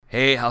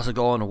Hey, how's it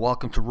going?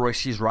 Welcome to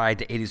Royce's Ride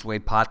to 80s Way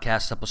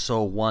podcast,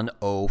 episode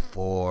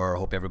 104.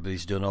 Hope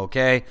everybody's doing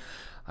okay.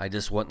 I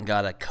just went and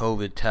got a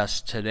COVID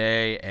test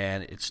today,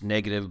 and it's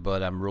negative,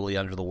 but I'm really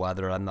under the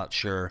weather. I'm not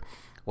sure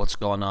what's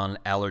going on.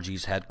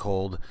 Allergies, head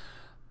cold,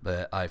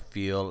 but I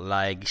feel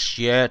like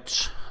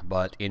shit.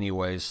 But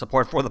anyways,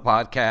 support for the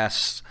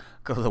podcast.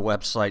 Go to the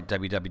website,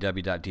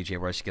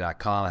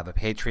 www.djroyski.com. I have a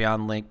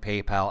Patreon link,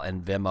 PayPal,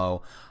 and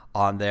Venmo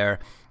on there.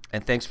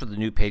 And thanks for the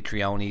new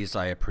Patreonies.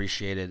 I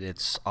appreciate it.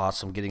 It's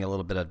awesome getting a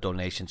little bit of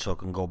donation so it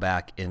can go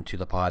back into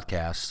the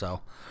podcast.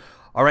 So,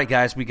 all right,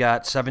 guys, we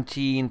got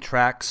 17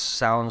 tracks,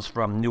 sounds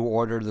from New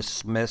Order, The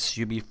Smiths,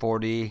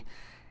 UB40,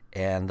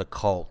 and The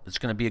Cult. It's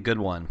going to be a good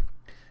one.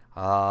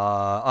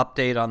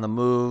 Update on the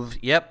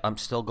move. Yep, I'm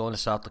still going to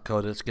South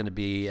Dakota. It's going to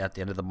be at the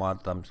end of the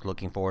month. I'm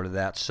looking forward to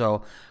that.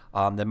 So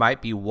there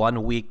might be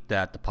 1 week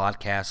that the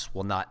podcast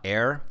will not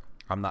air.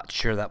 I'm not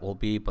sure that will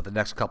be, but the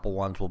next couple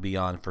ones will be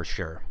on for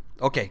sure.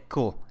 Okay,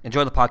 cool.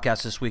 Enjoy the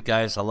podcast this week,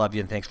 guys. I love you,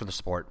 and thanks for the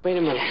support. Wait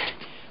a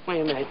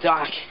minute,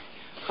 Doc.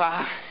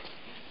 Are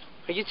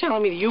you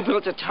telling me that you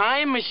built a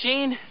time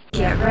machine?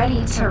 Get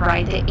ready to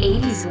ride the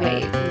 80s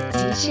wave with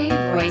DJ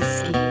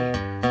Royski.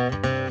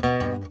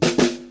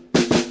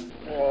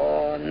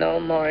 Oh, no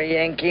more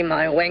Yankee,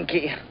 my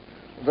wanky.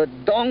 The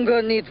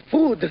donga need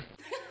food.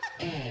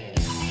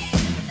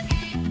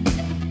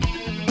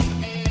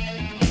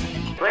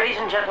 Ladies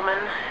and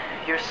gentlemen,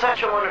 you're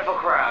such a wonderful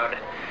crowd.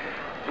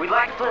 We'd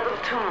like to play a little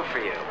tune for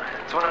you.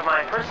 It's one of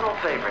my personal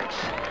favorites.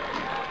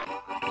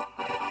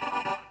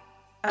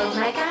 Oh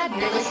my god,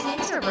 you're listening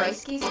to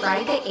Royski's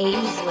Ride the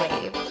 80s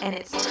Wave, and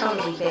it's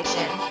totally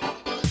bitchin'.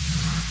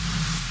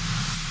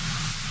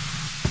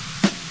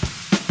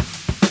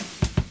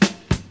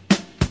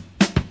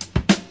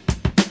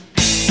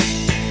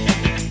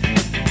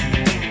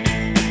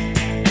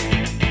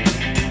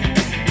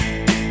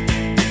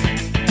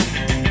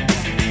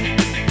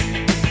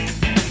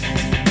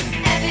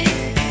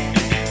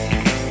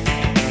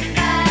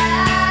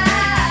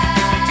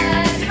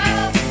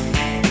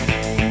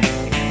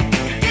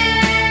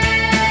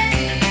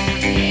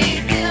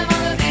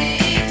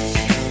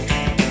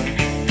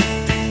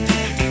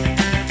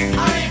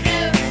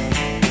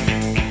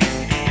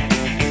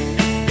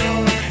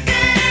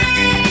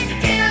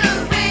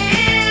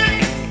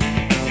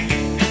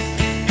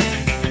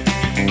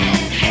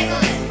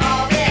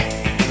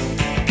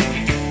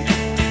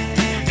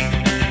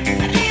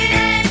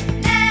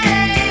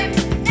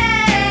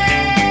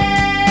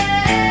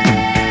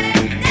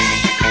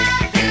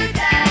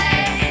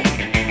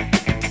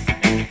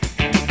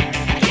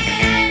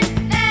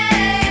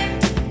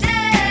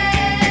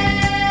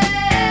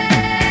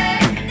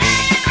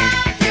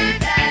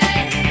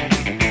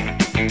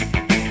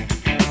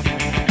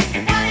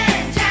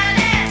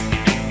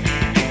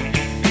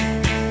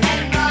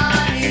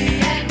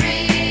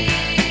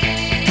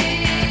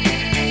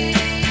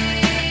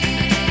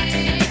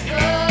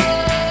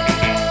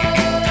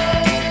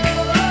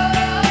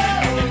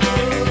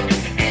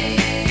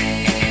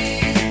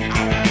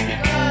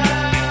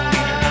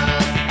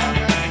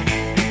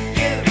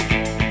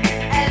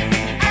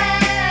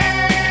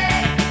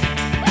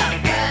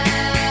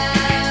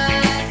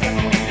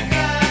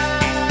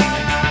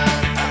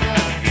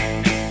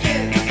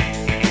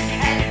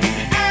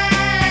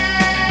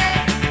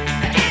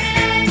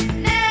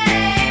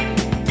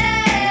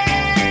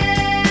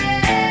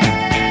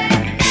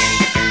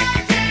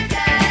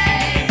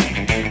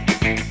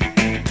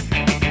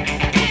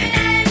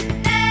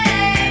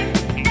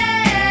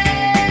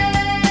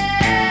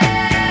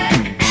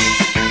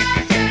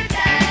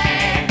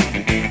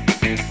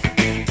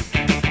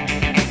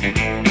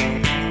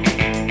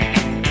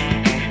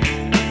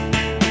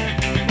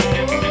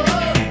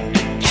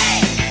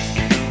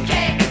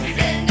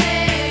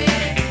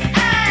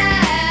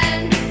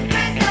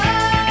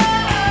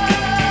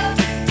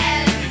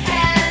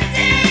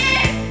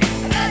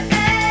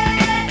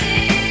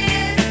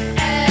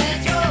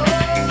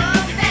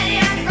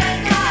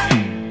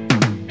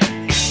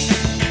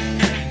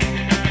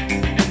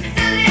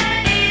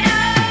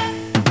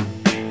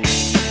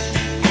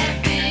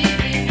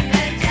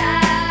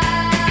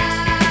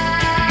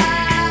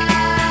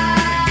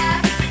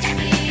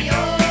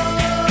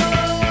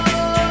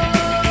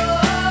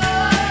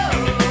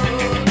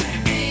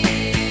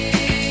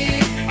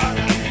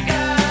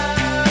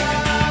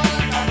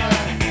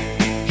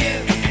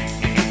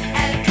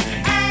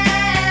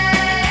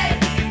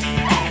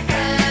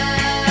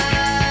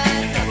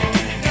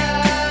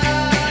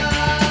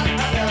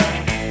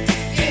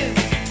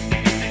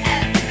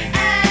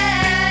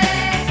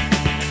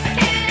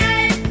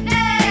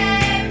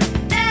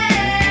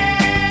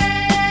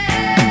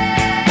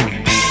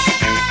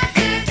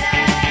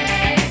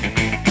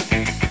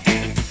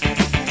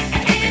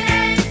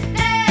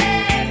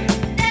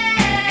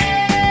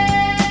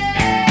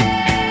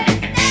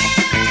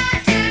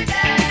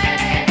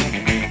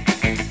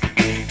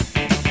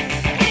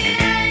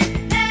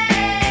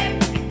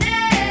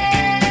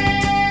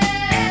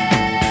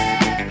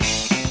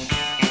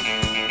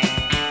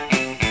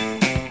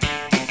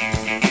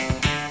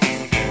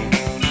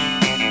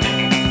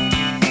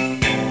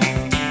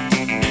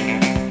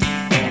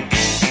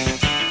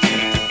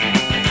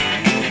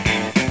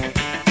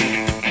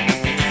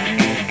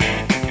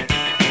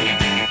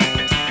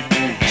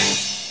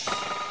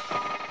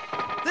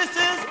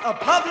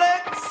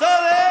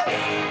 service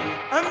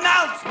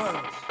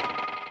announcements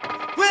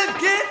with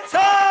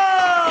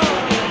guitar.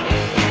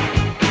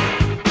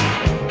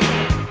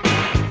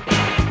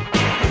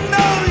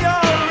 Know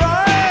your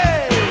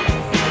rights.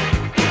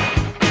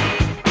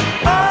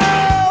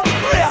 All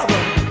three of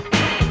them.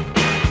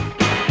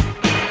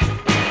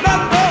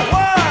 Number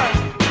one,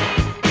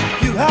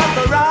 you have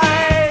the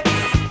right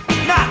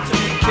not to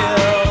be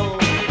killed.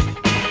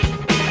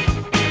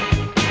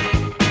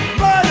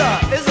 Murder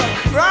is a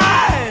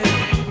crime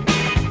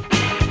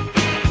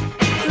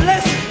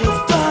unless it was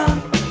done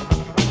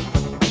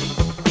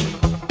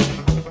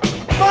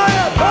by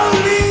a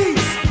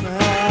policeman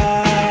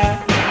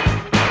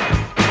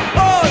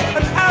or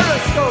an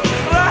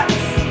aristocrat.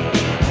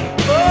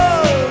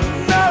 Oh,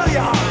 know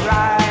your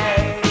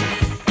rights.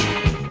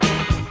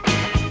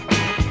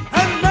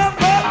 And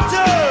number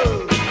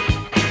two,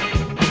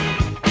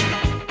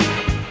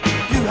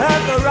 you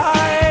have the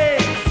right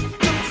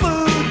to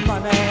food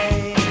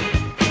money.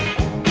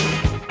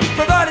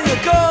 Providing a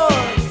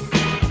cause,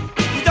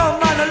 you don't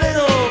mind a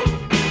little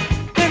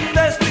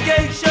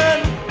investigation,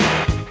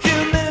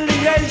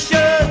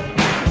 humiliation,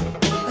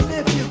 and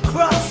if you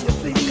cross your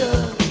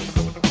fingers,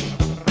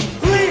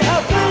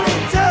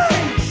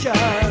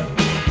 rehabilitation.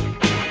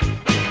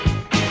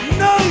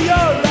 Know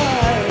your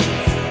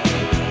rights.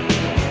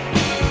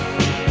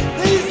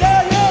 These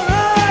are your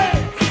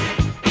rights.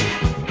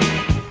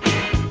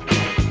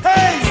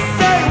 Hey,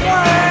 say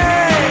what?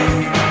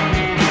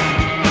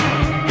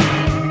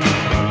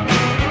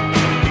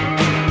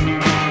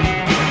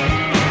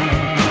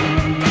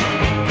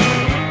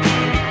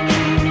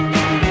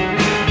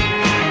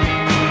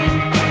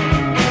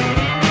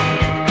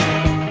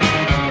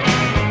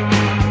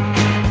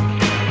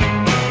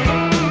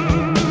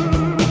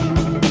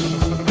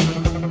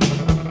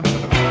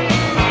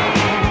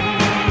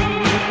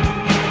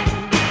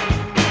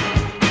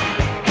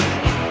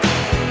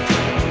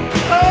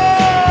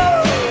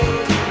 Oh,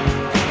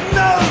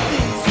 know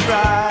these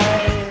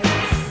rights.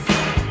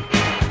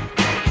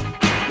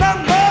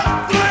 Number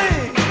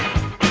three,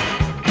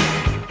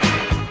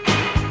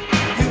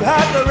 you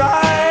have the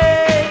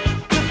right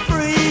to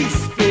free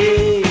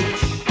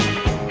speech,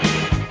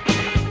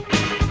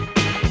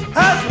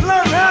 as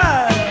long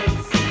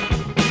as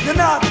you're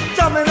not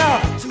dumb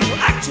enough to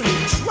actually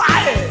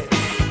try it.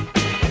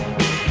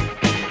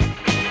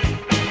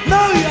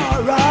 Know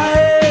your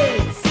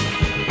rights.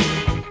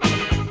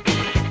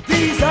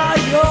 These are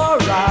your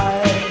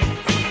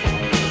rights.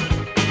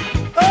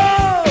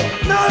 Oh,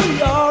 know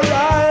your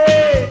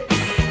rights.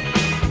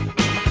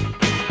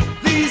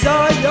 These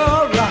are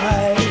your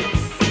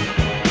rights.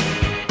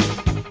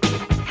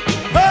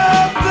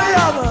 All three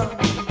of them.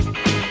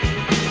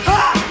 Ha!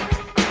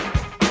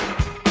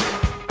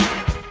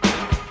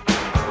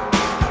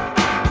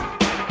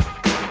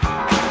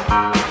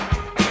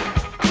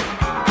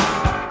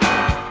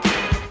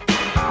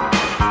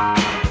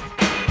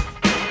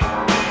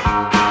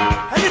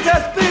 And it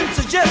has been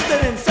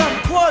suggested in some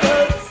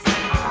quarters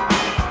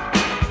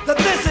that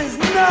this is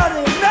not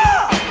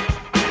enough.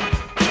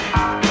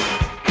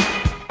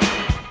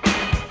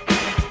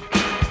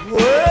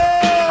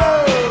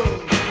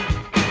 Whoa!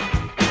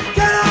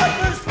 Get off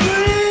the street!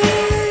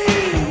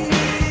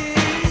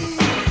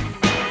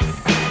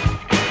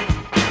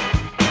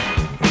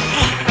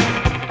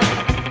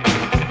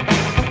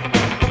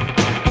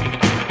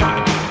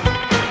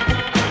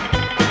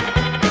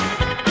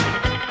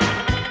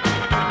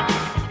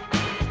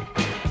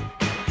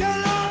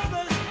 Get off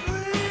the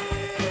street!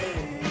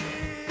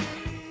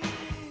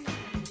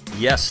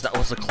 Yes, that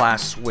was a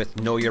class with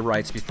Know Your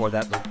Rights. Before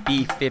that, the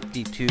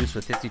B-52s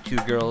with 52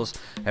 Girls.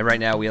 And right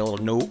now, we have a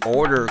little No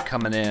Order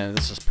coming in.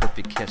 This is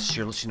Perfect Kiss.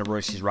 You're listening to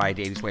Royce's Ride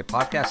 80s Way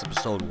podcast,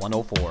 episode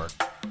 104.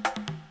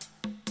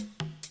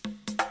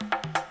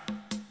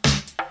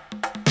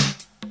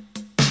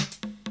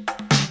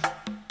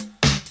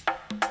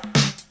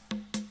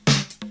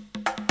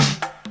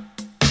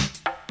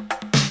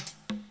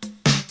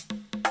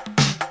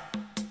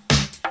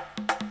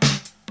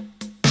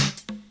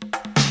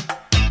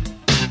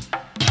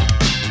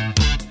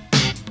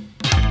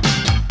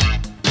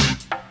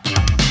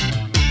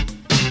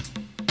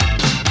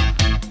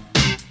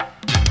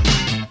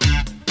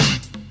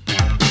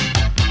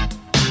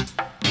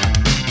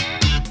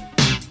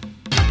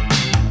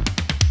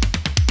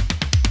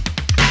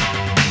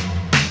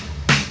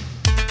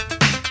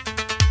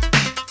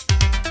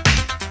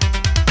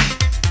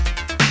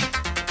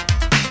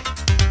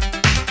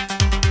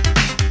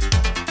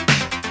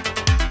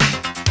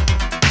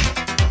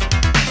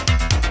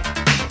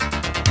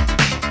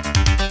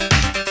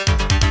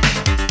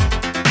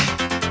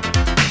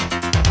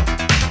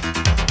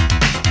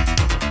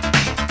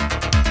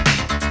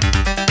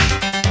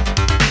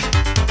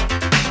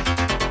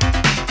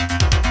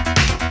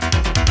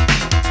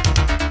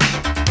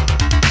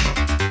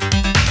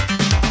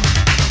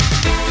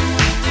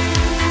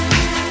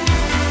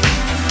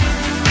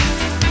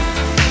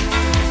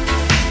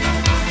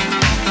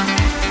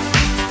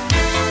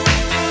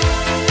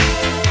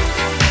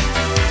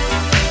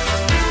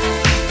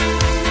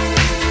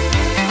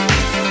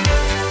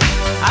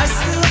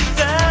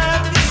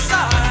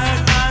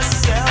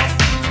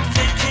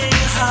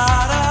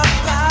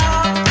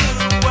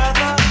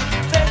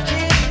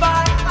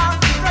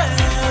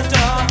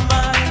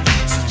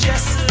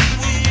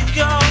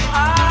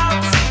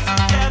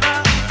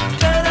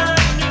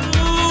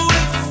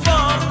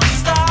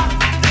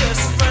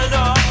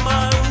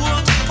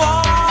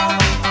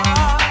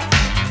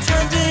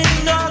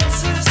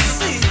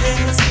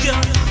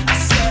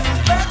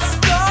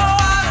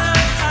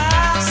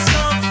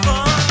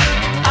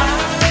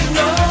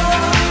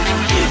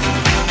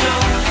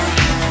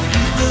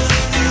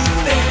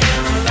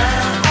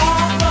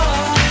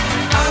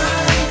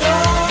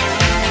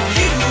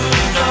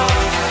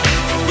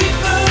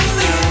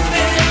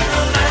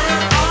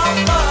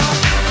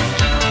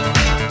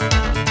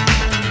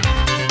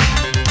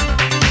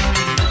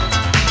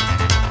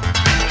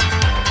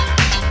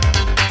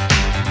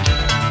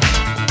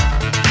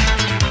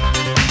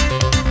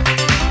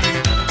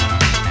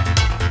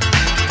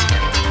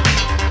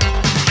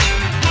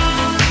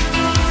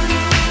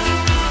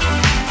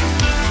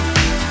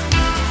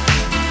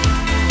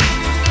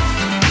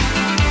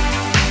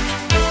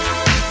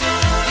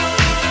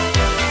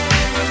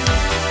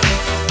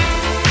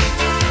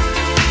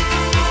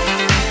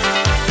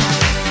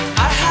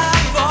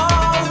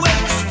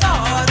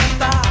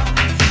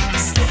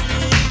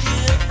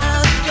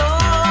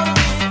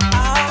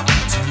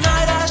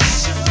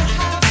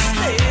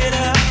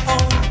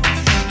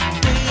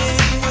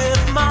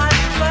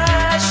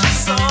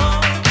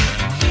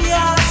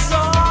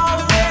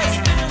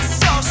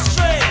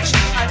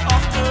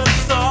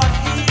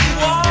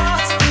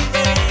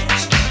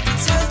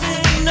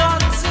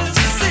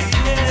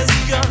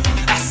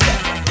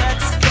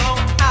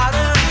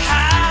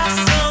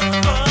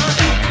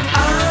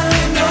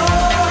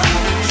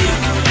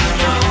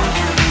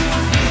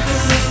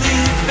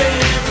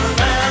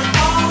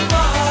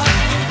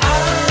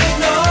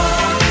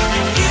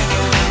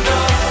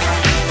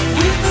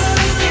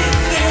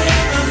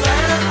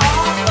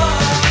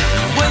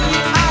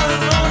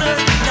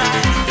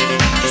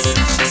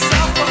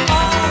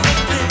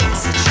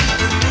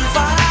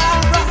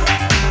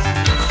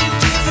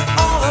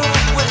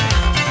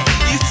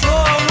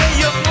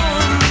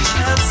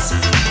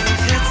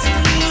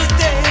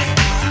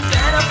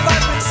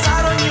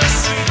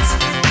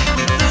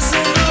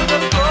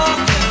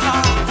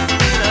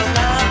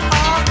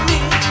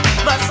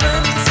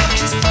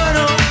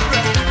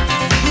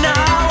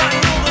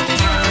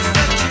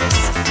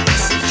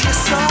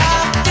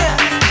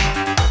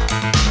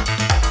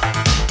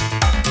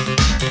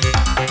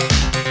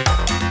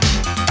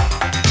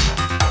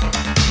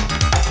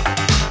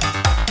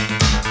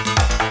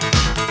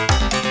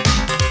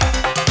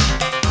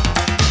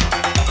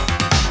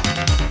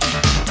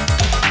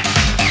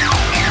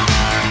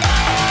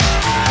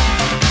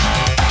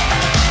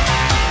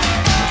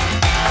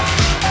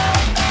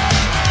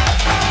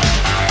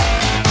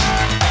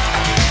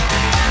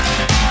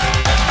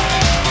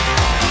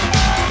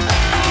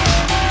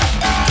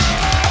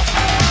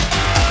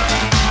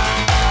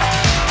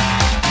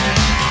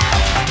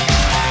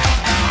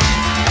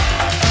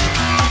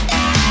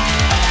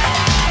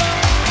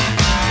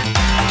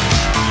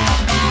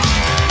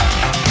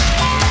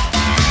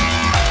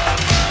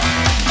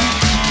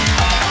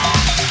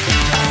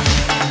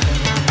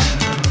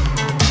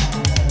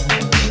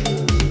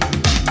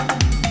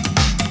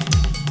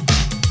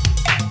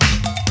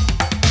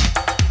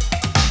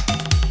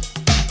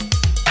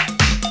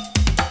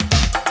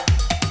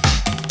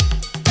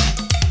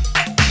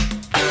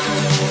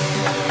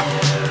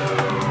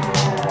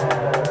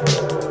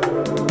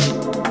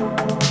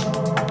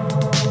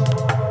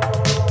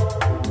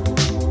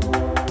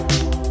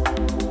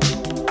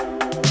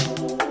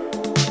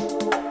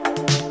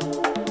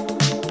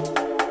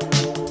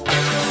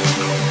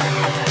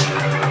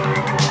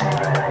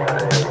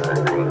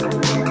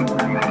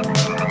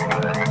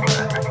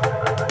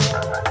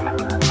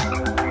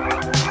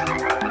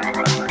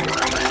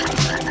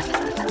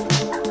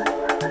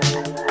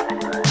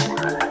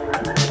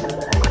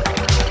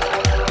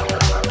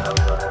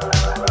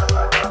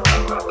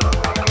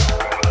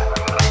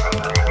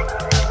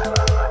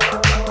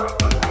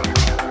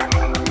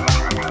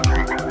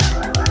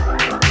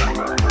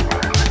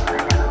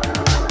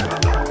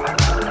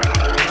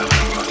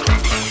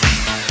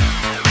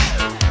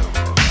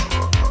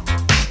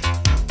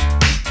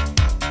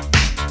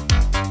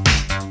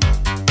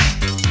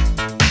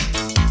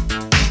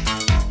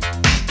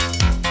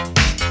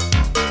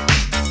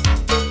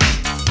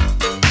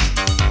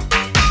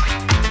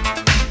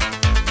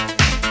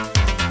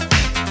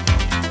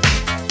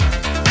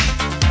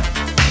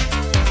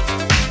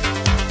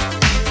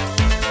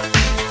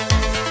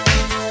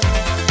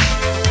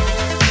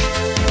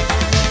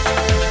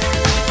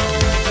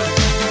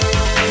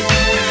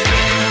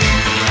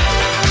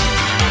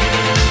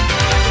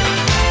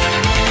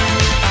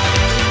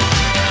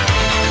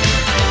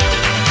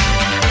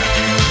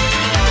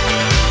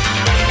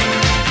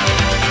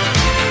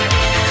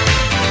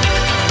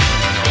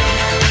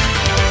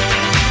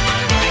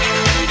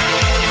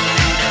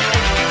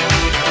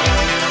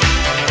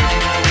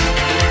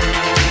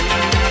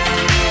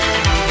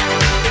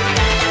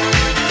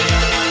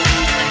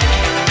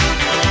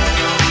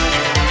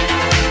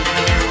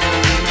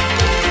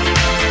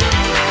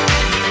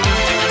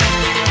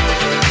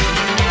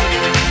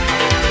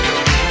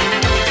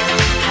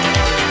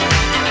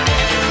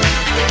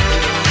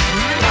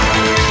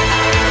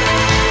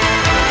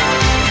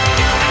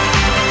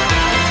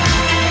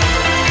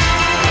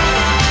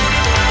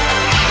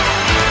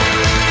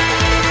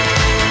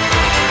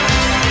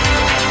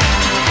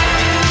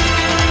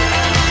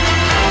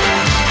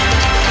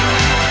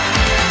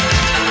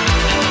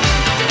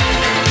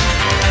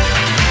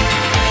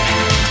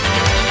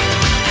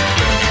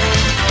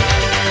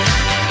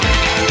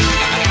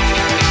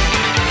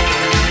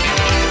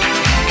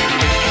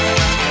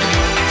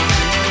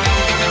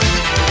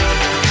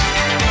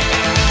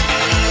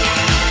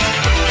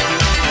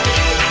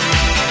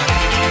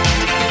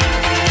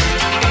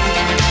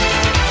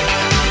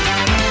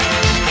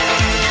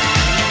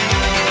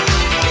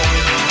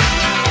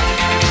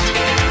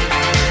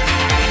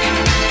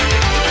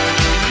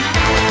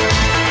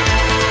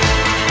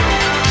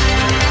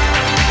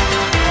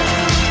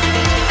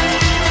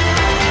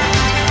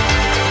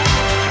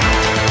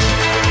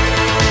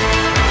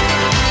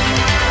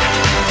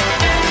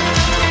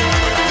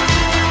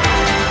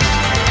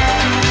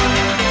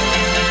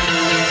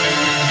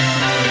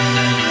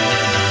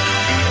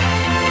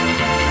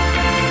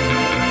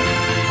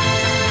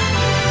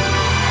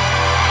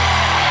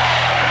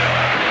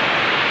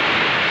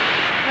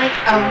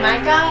 Oh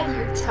my god,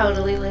 you're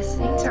totally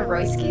listening to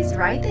Royski's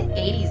Ride the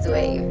 80s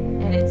Wave,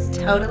 and it's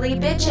totally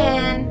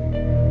bitchin'.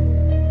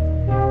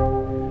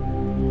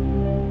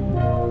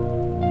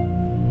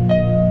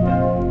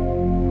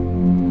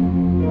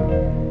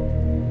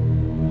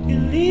 You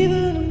leave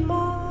in the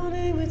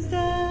morning with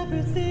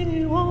everything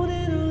you want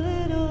in a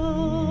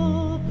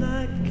little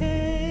black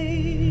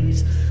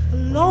case.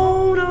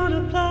 Alone on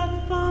a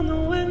platform, the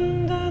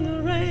wind and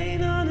the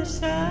rain on a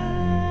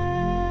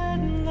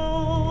sad and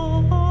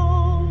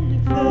lonely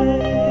face.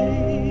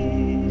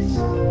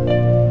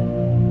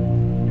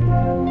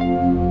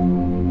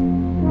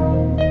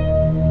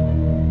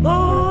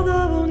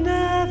 Mother will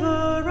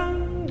never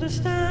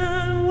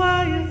understand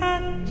why you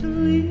had to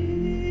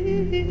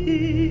leave,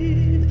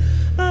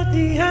 but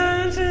the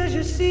answers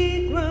you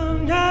seek will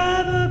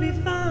never be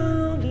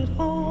found at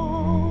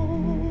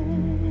home.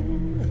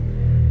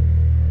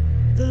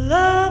 The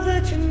love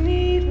that you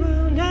need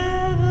will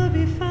never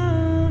be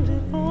found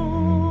at home.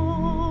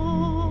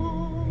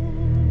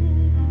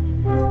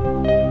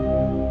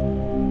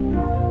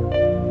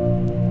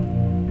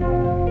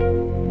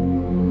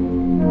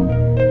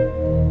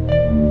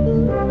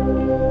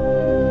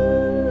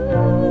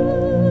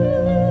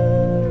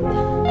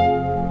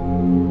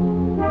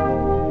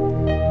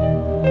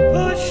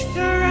 Pushed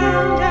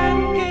around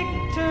and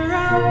kicked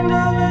around, I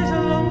was a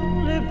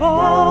lonely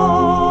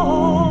boy.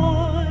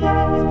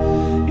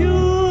 You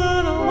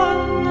were the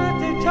one that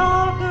they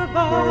talk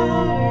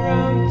about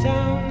around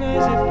town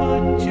as they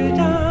put you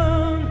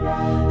down.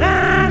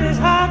 And as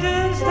hard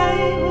as they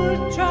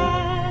would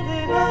try,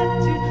 they had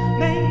to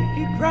make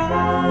you cry.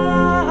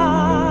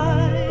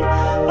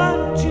 But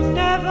you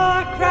never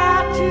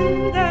cried to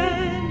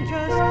them,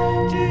 just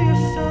to your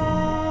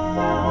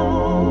soul.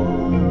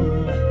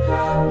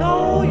 No,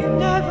 you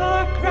never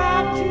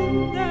cried to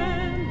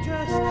them,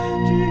 just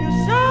to your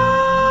soul.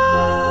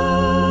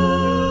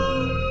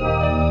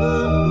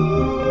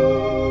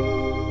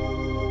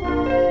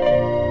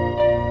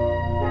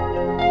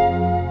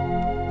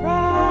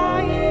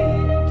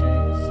 Crying to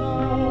your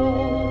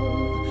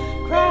soul,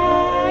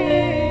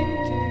 crying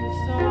to your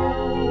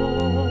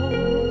soul.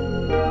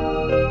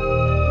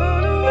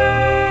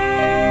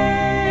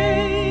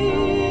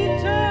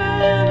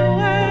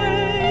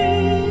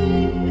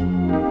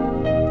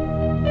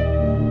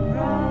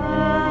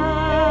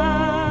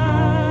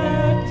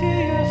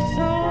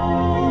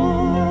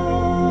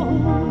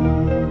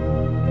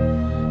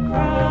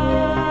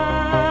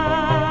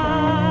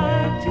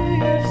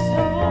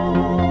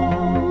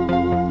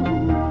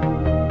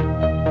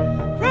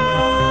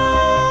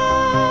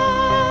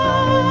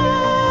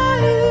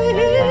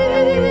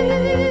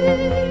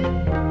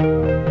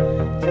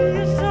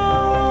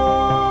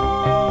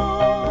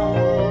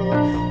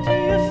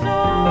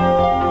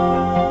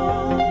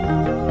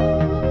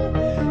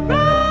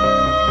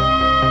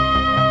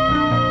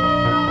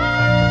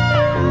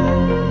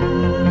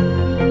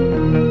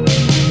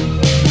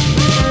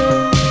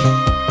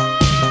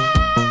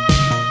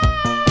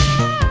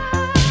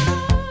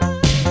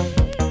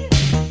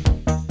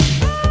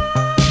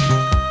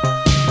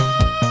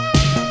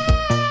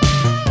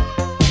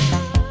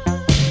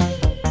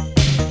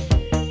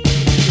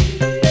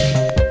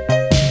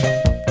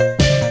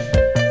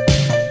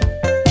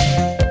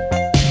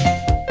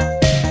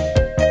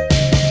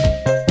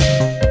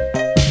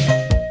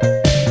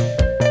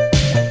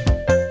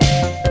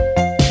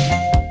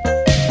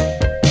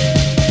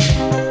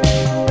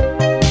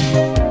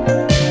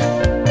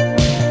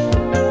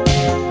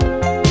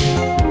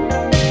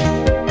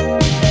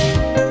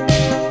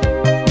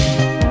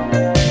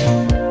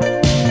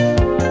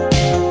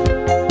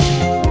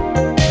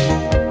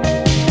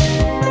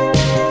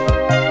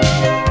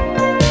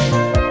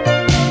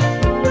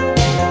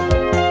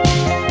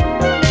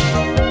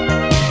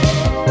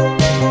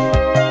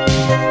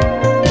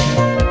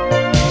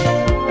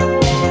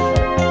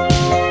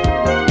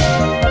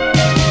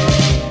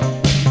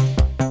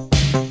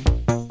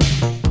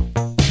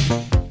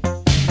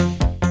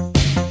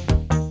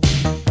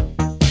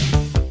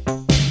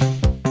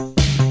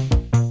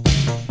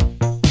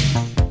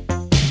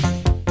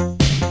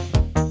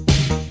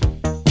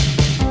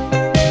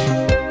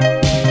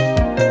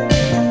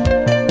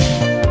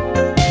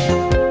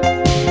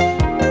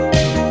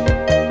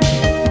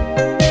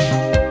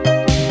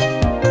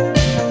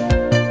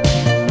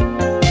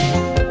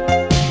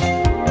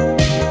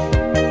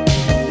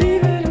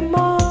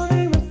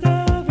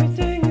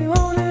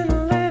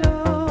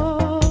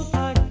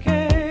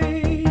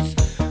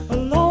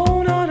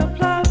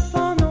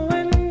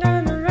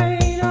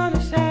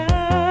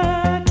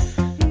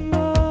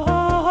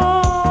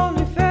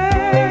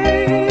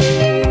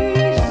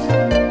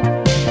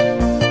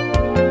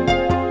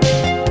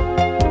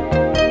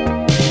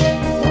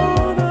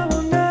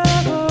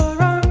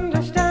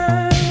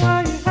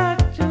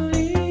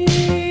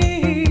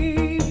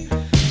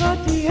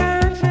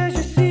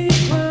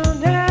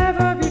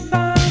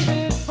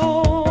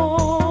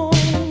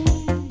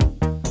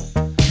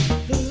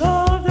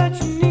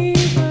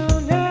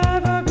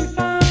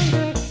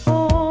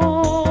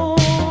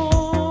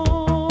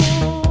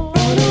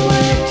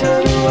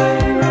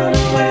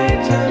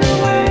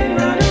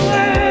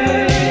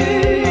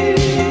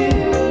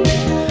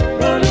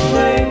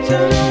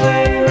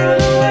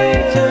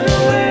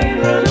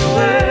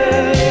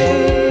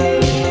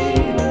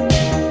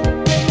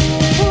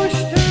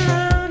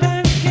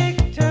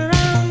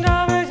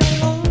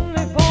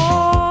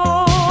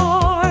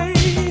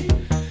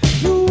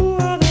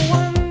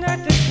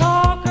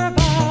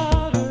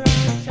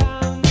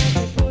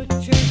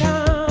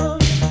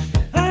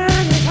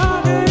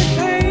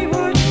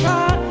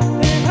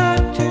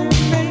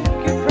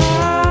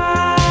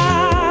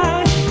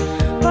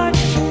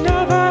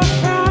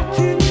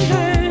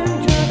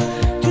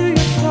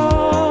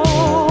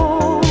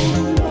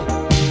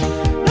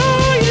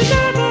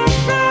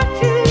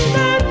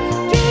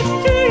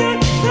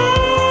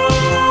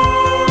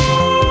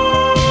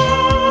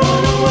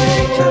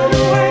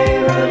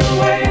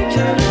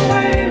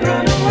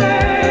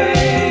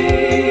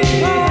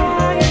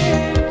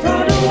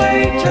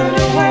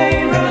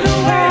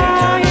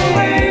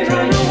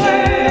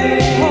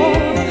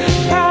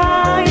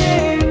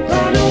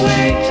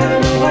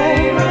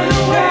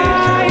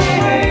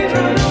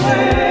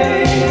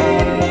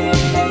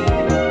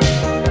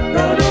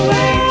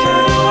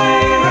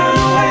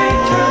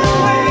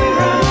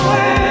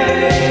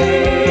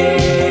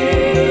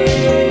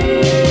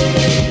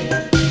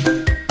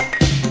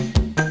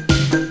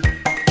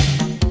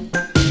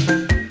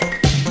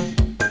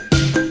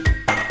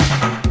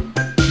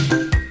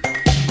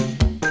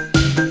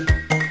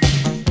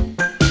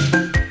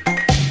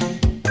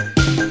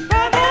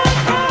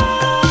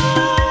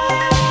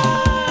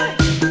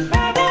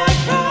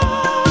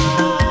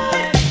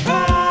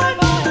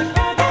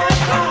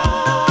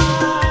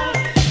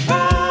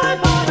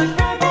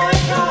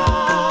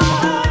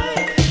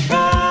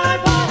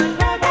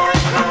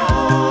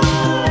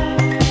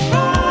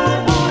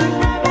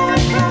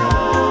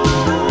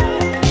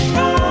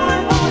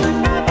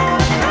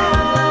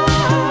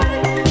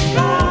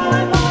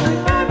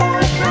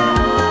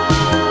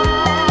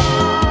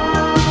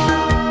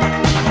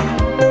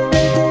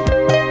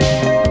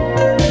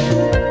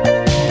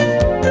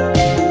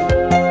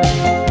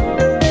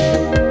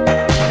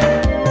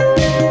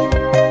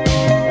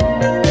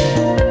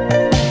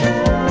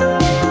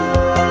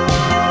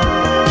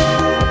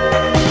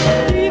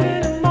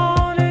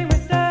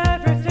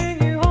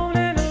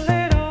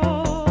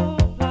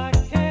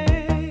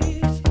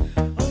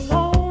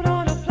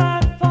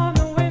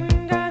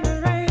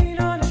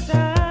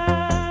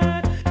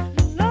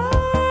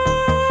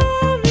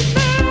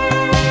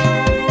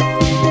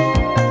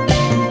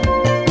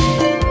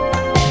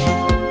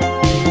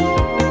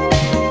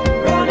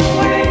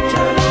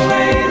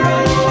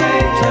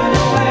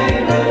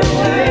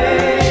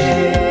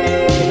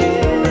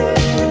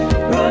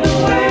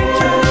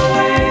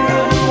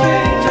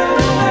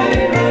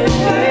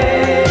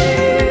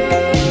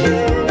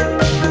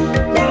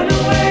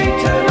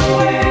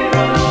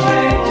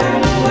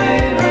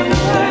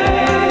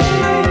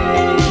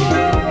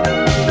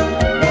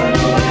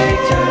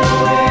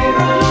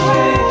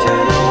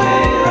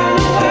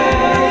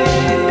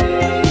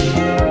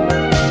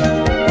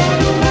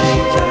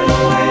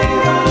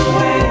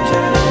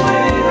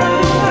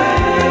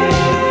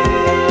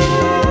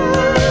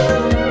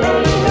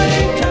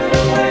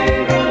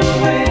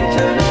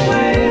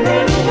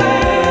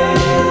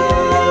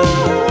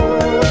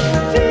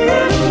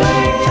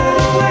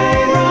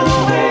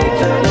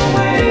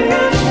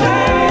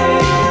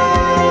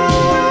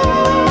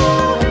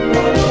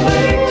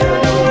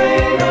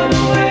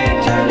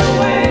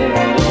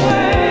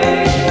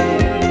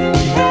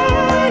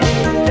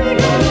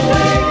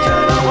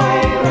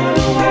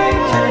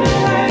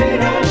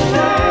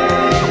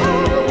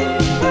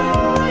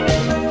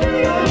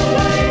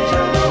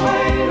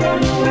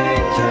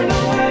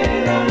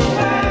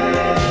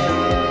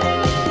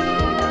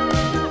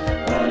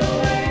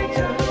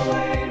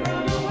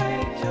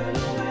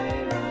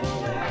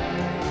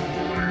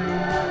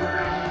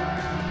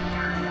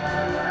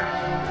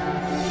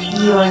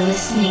 You are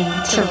listening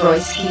to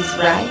Royski's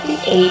Ride the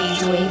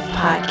 80s Wave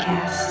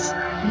podcast.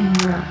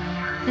 Mwah.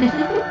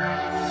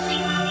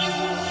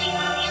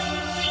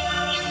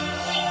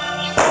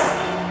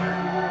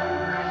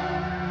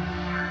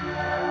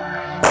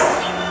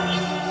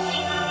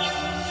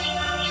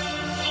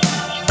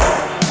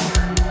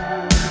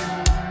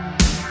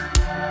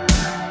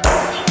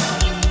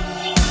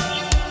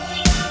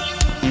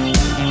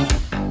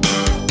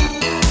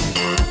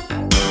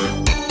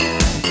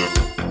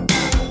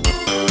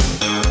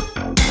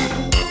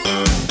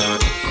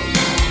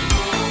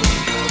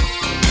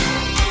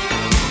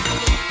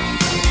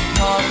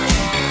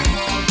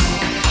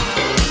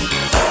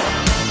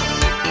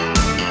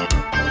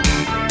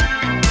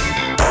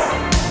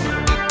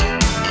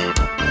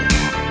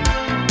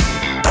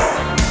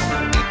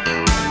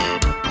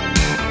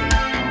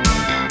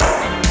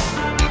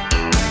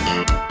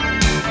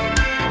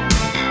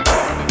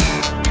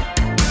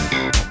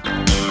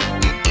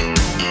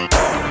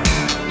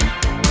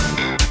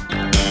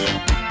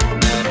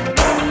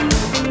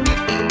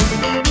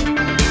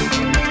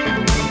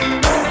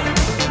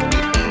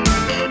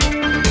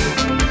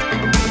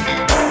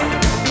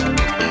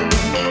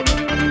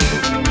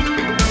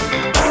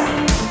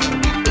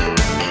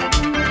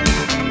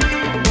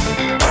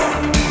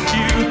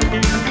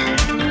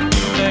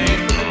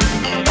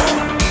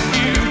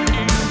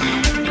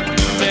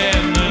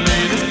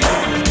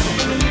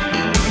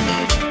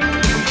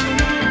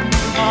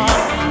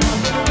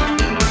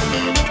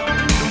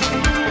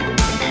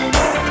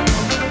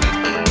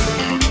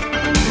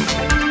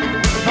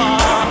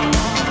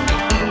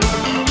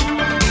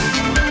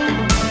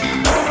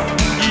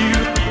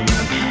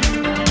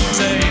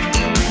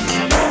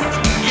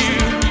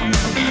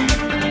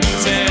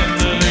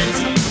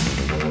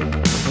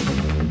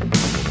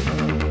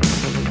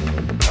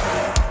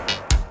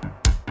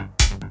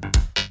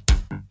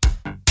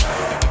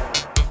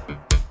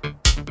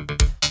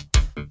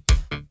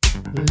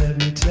 Let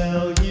me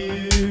tell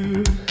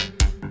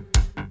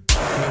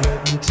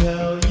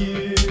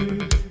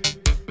you,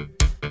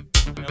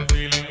 I'm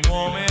feeling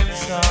warm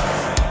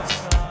inside.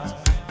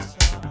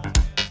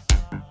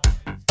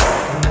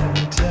 Let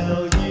me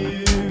tell you,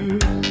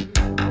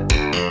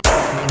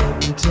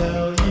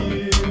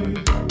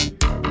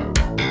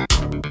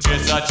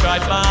 just I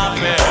tried my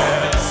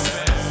best,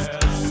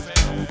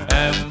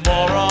 and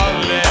more or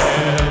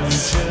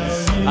less,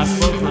 I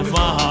spoke from my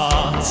heart.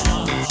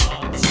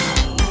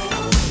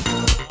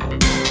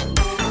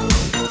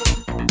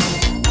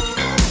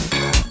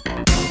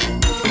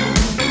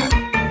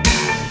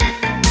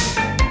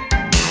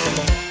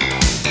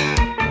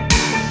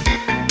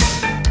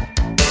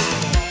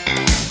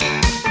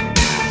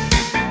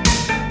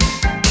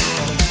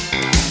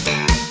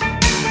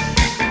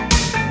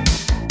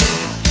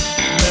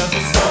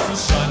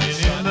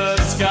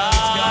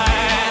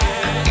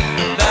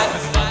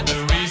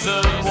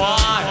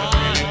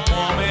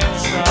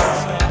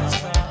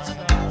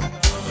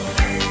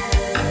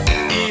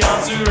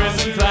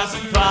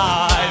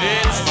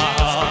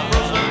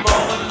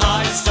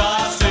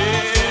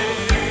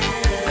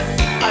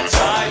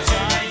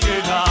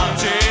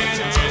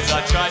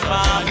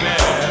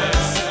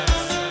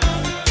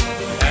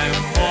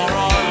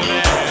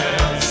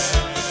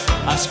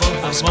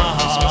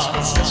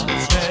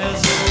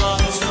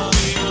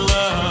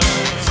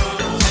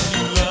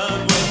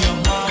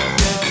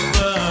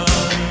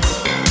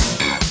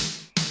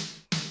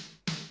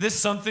 There's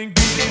something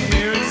beating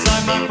here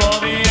inside my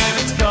body, and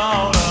it's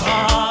called a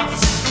heart.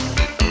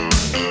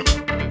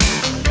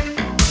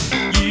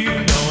 You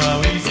know how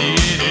easy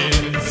it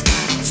is to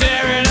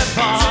tear it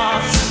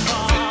apart.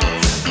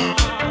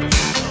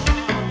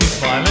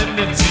 If I lend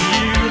it to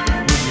you,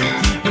 will you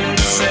keep it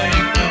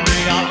safe for me?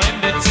 I'll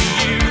lend it to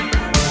you.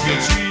 You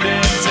treat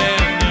it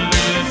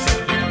tenderly. There's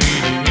something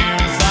beating here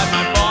inside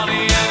my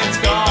body, and it's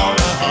called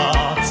a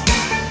heart.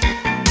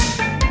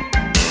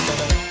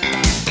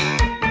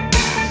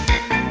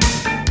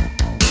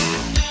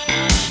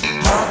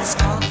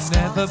 Hearts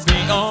never be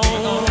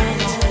old.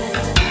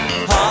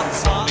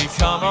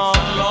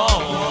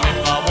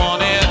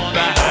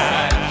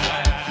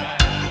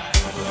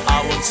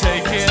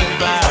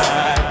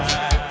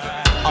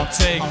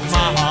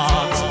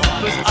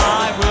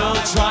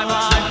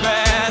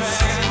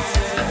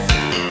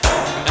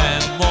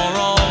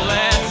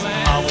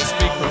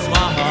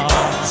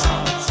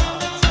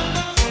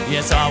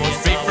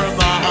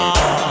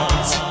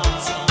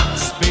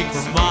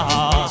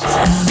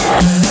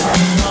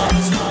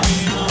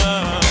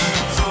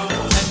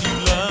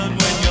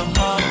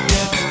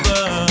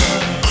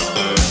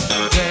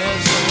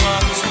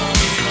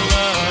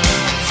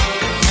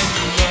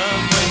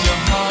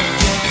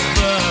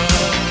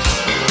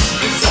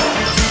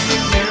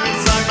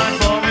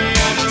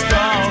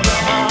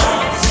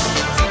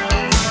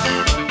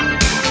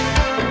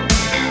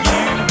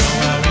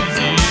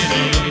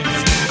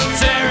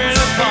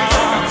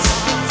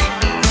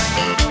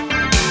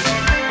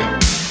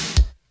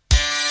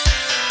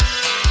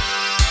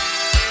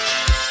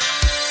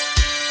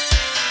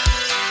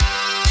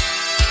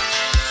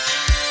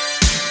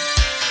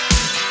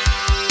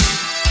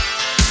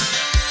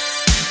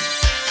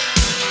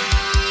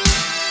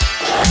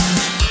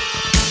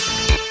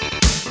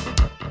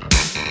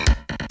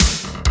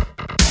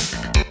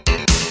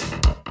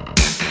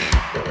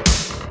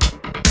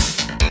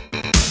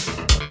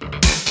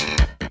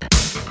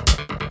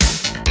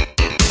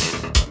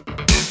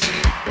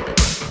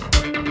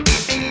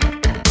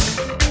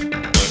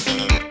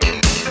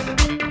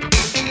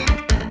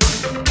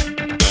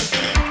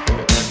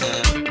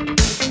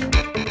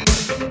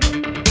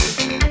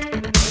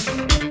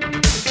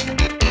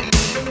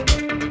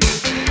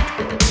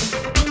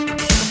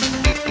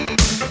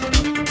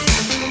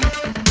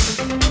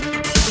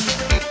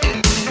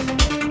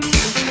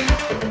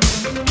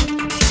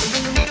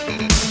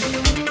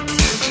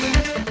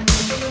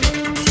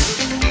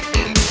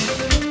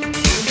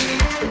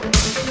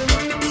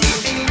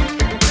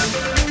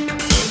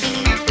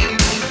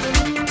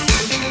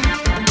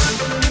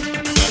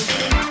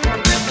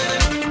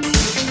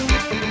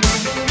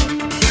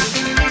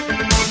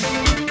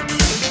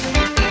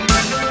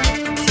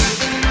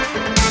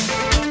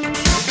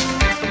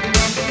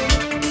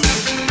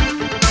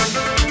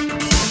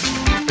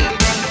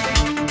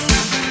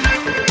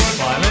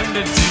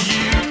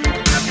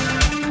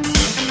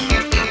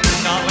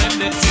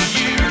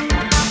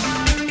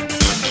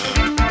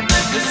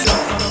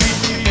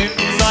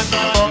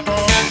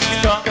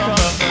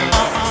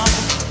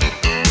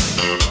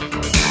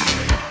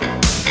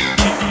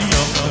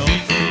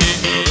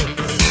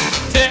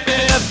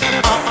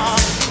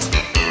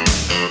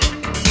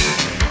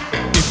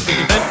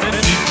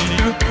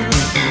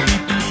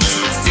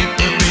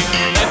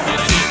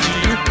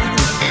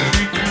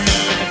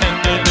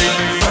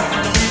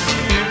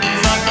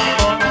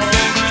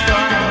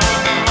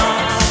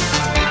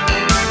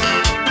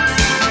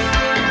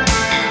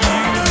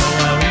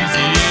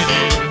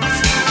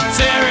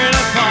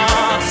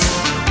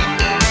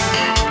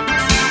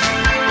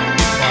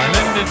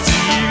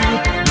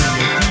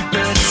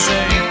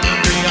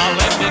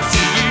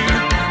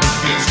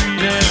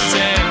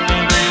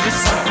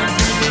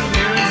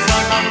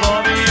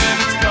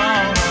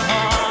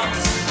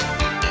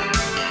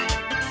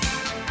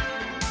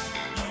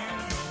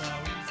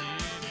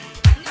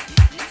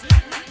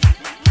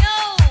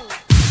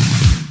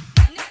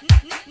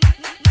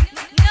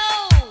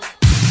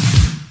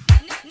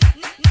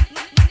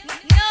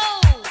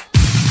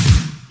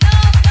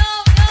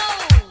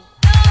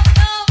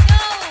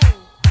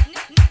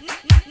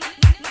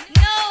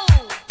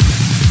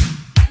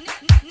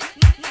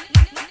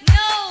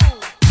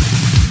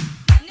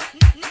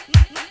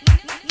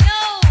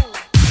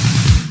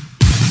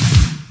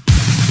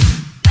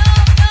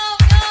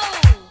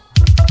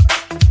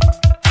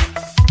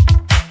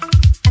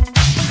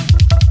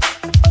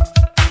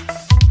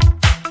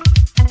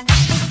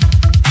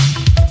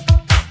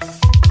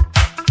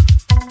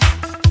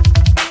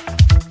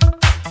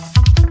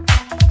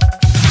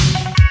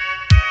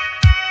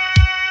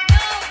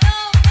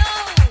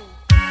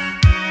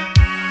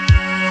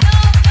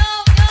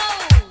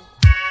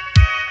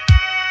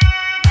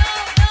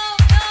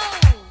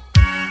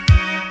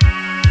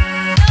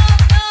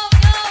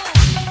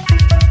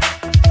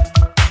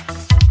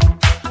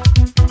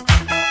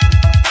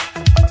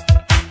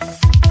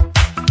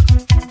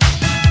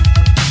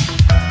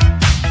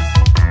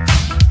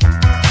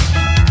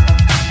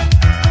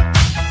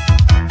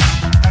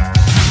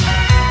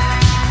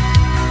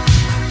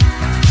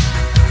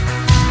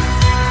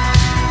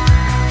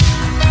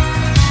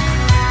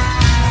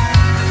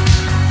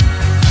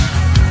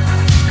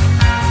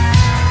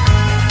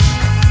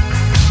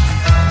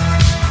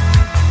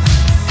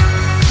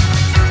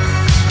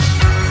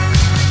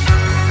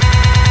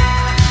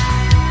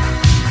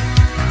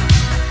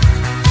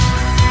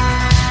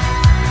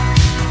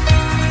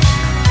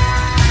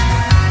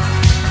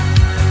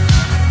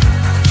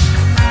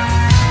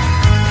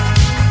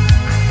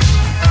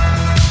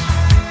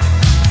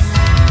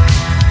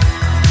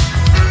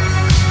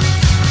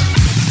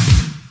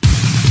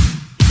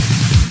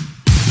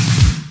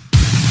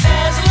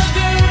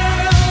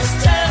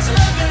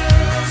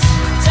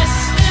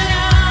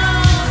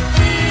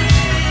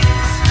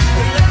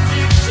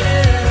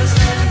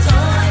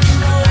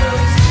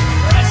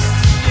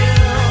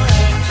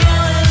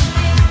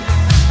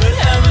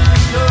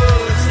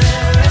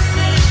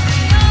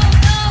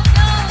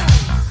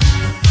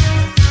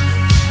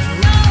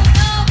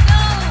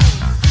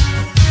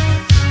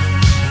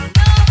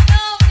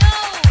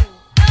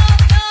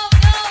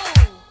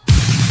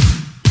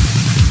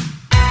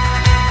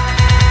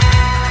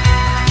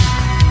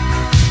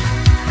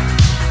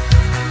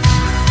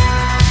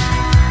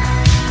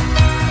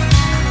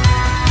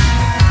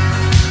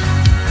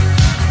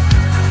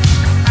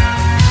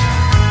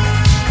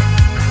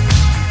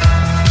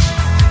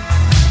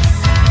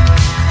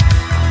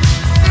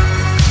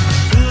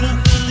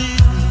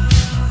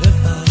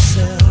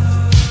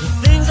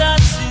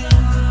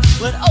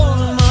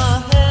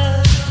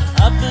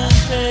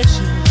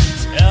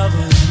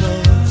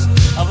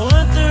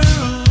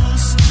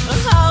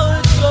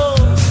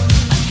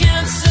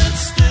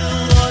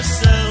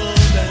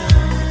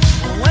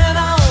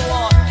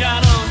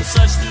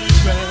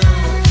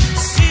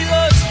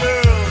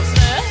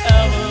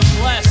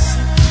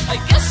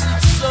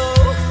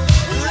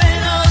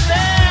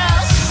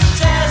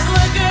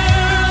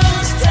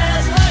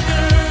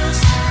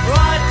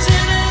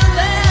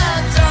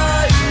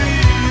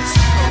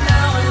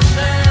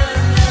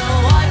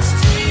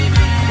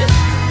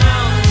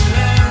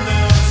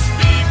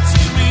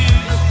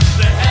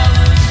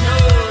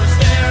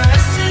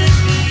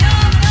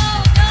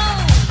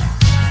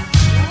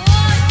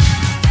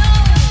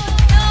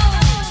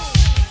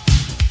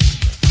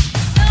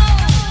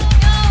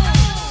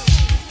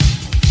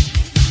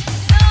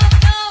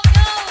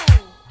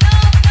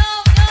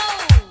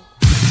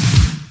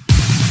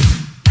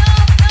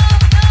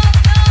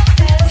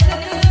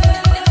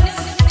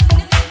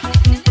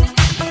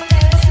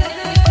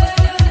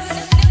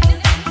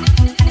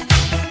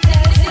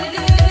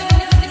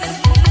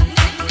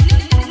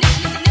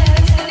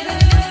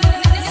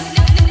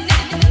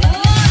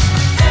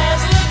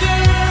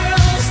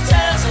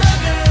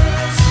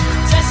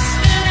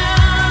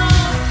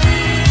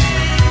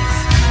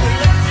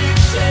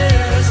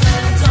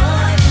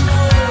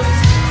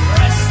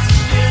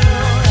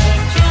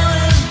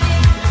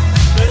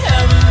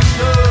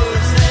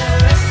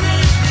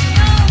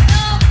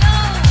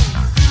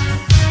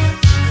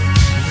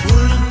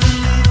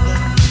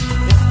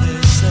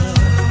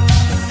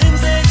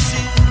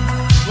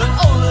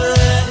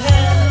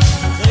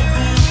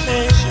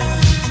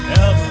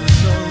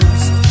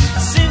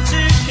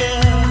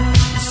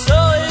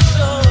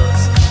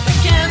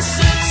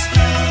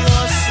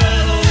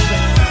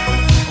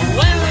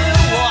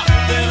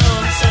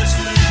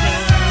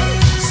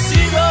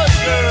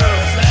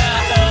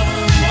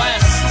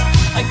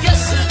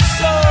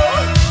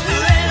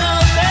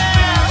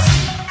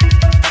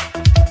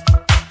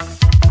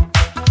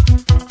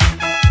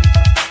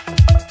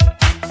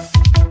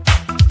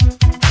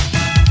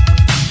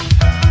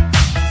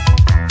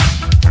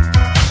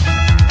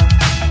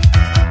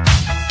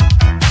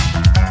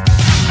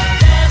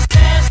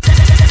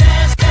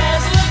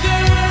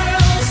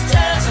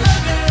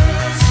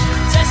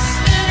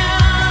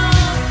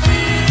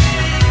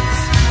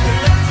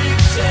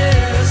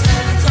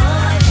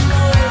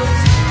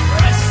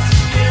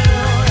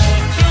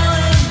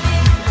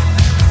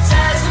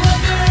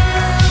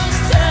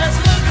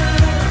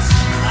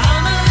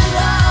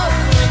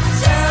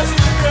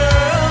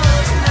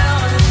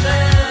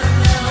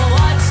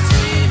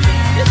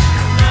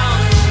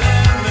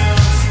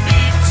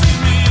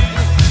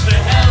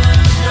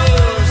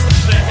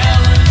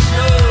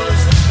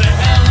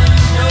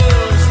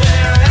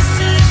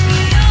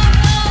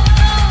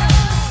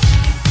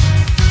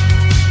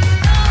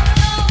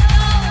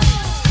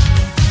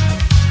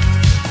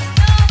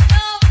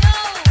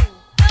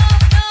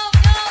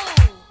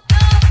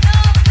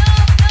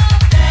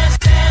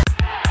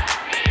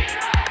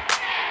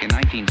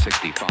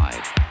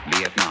 1965,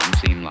 Vietnam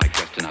seemed like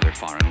just another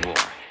foreign war.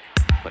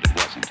 But it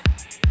wasn't.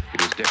 It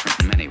was different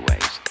in many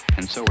ways,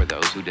 and so were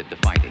those who did the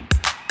fighting.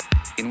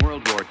 In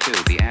World War II,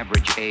 the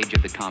average age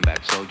of the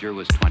combat soldier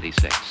was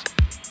 26.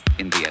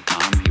 In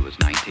Vietnam, he was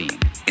 19.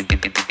 In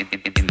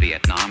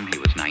Vietnam, he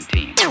was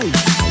 19. In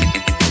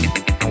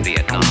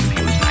Vietnam,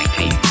 he was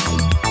 19.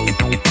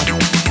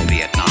 In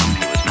Vietnam,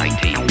 he was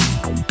 19.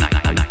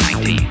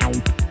 19.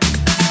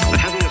 The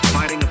heaviest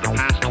fighting of the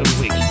past 2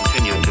 weeks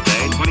continued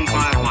today,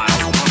 25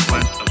 miles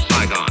northwest of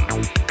Saigon.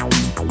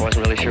 I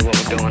wasn't really sure what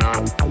was going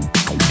on.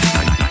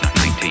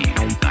 19.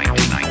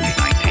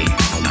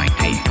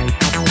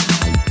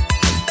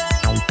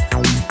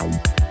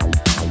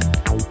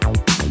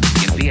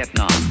 In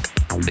Vietnam,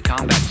 the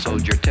combat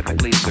soldier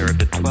typically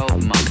served a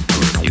 12-month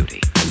tour of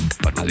duty,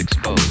 but was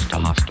exposed to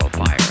hostile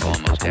fire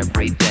almost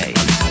every day.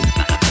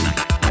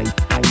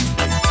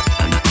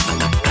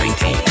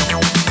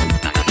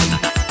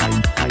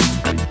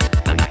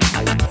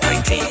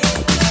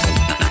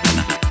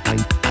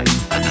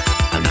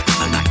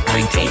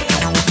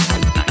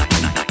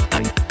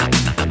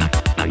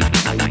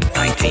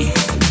 19.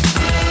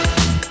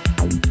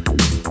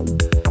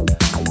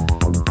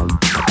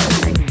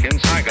 In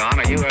Saigon,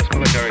 a U.S.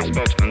 military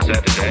spokesman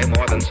said today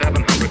more than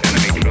 700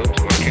 enemy troops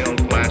were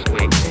killed last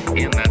week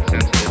in that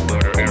sensitive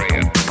border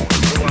area.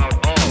 Throughout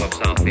all of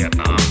South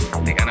Vietnam,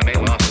 the enemy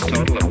lost a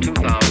total of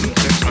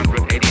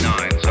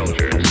 2,689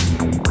 soldiers.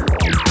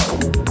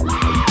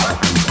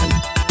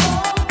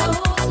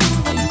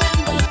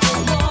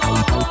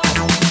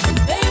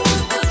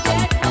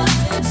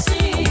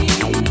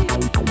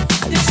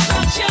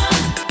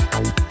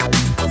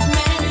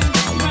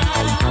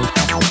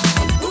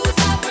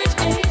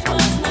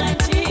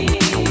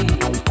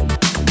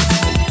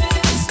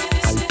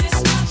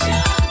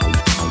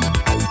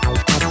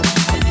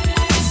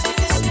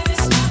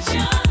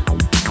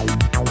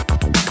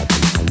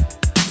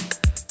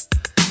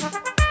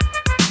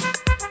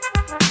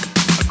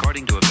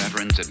 According to a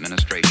Veterans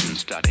Administration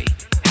study,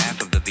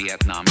 half of the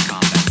Vietnam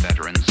combat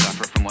veterans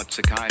suffer from what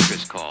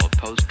psychiatrists call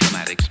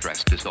post-traumatic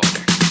stress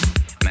disorder.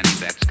 Many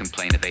vets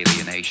complain of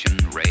alienation,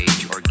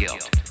 rage, or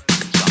guilt.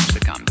 Some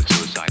succumb to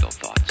suicidal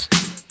thoughts.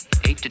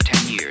 8 to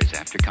 10 years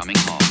after coming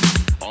home,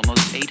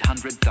 almost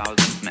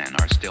 800,000 men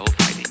are still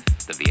fighting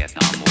the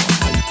Vietnam War.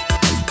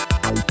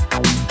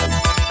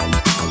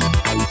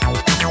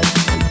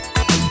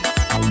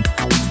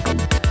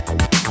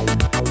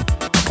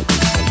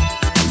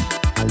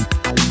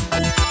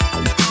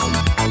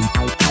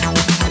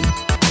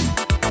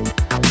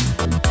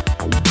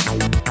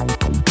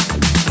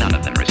 None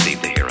of them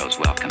received the hero's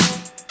welcome.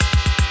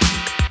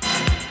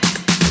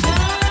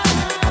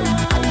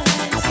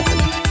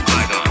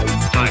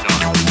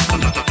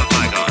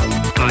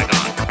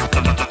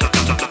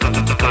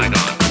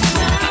 Saigon.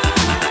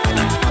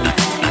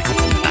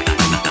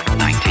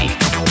 19.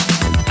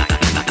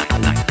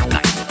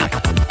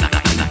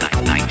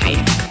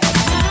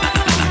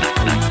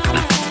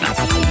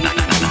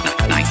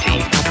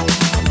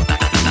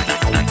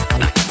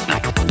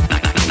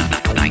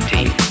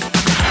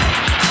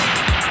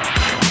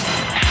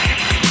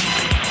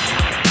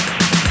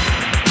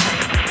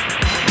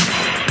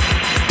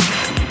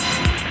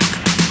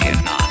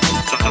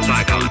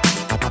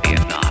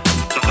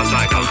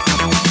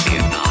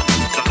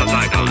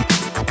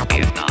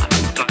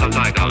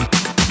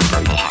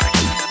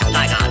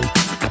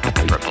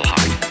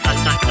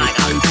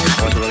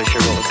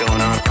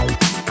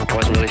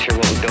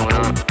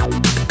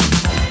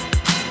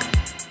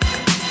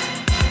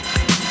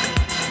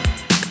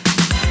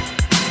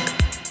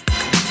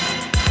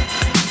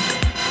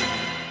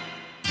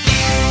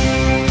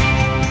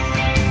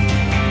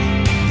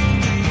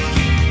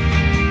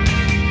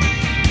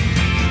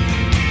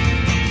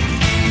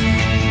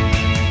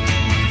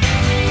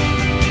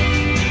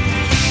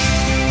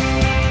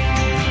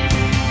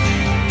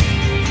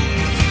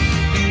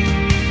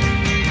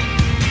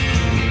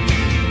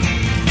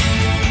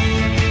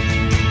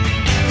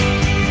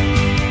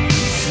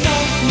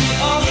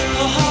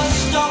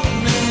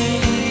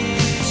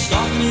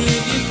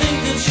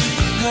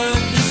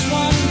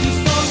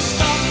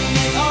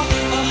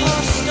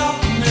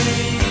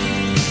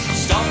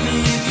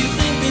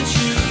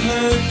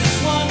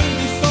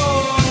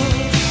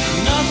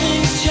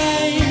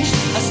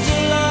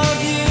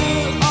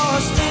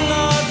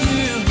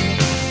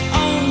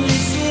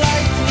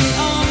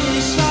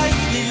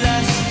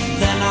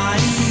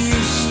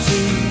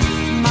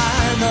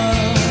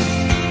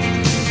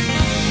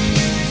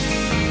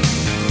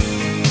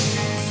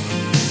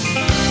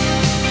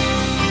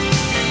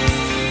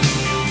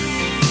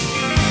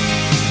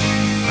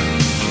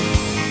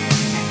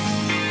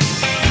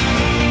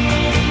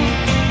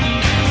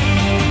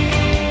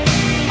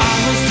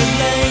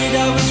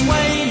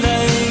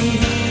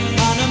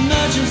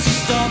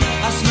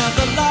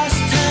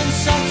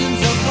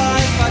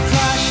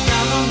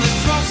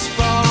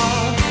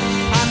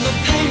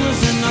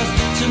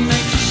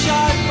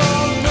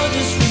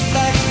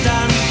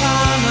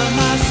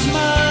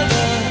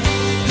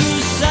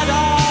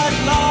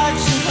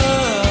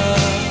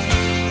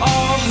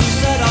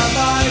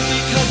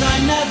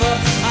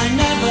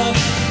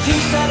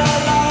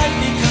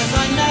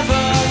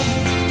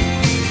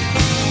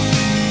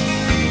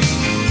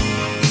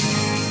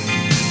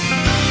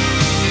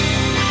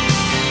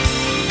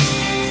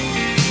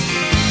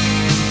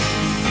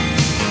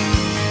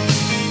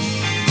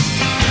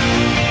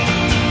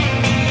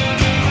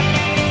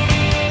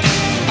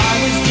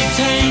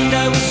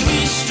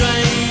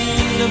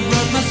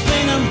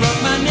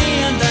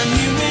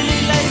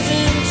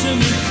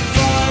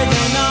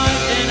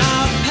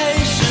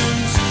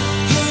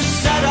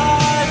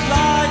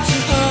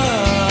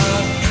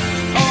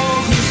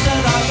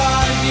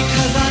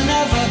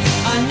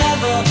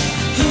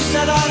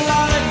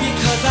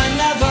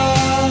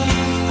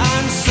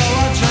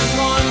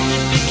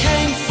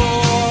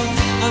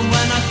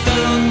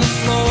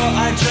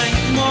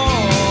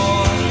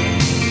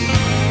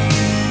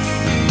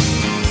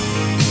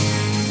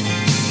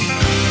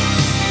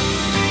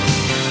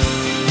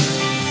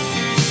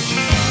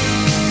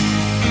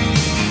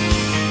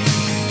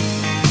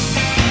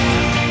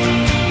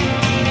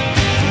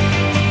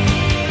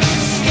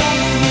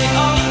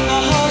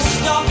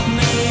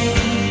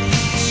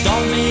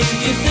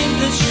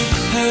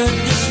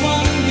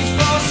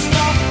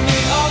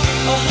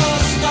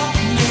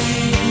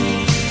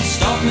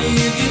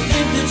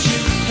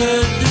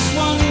 heard this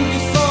one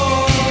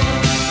before.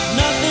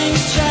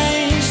 Nothing's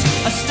changed.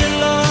 I still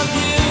love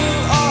you.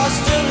 Oh, I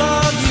still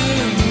love you.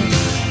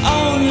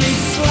 Only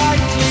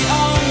slightly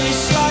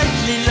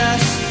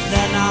less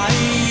than I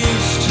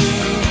used to,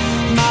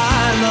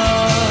 my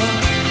love.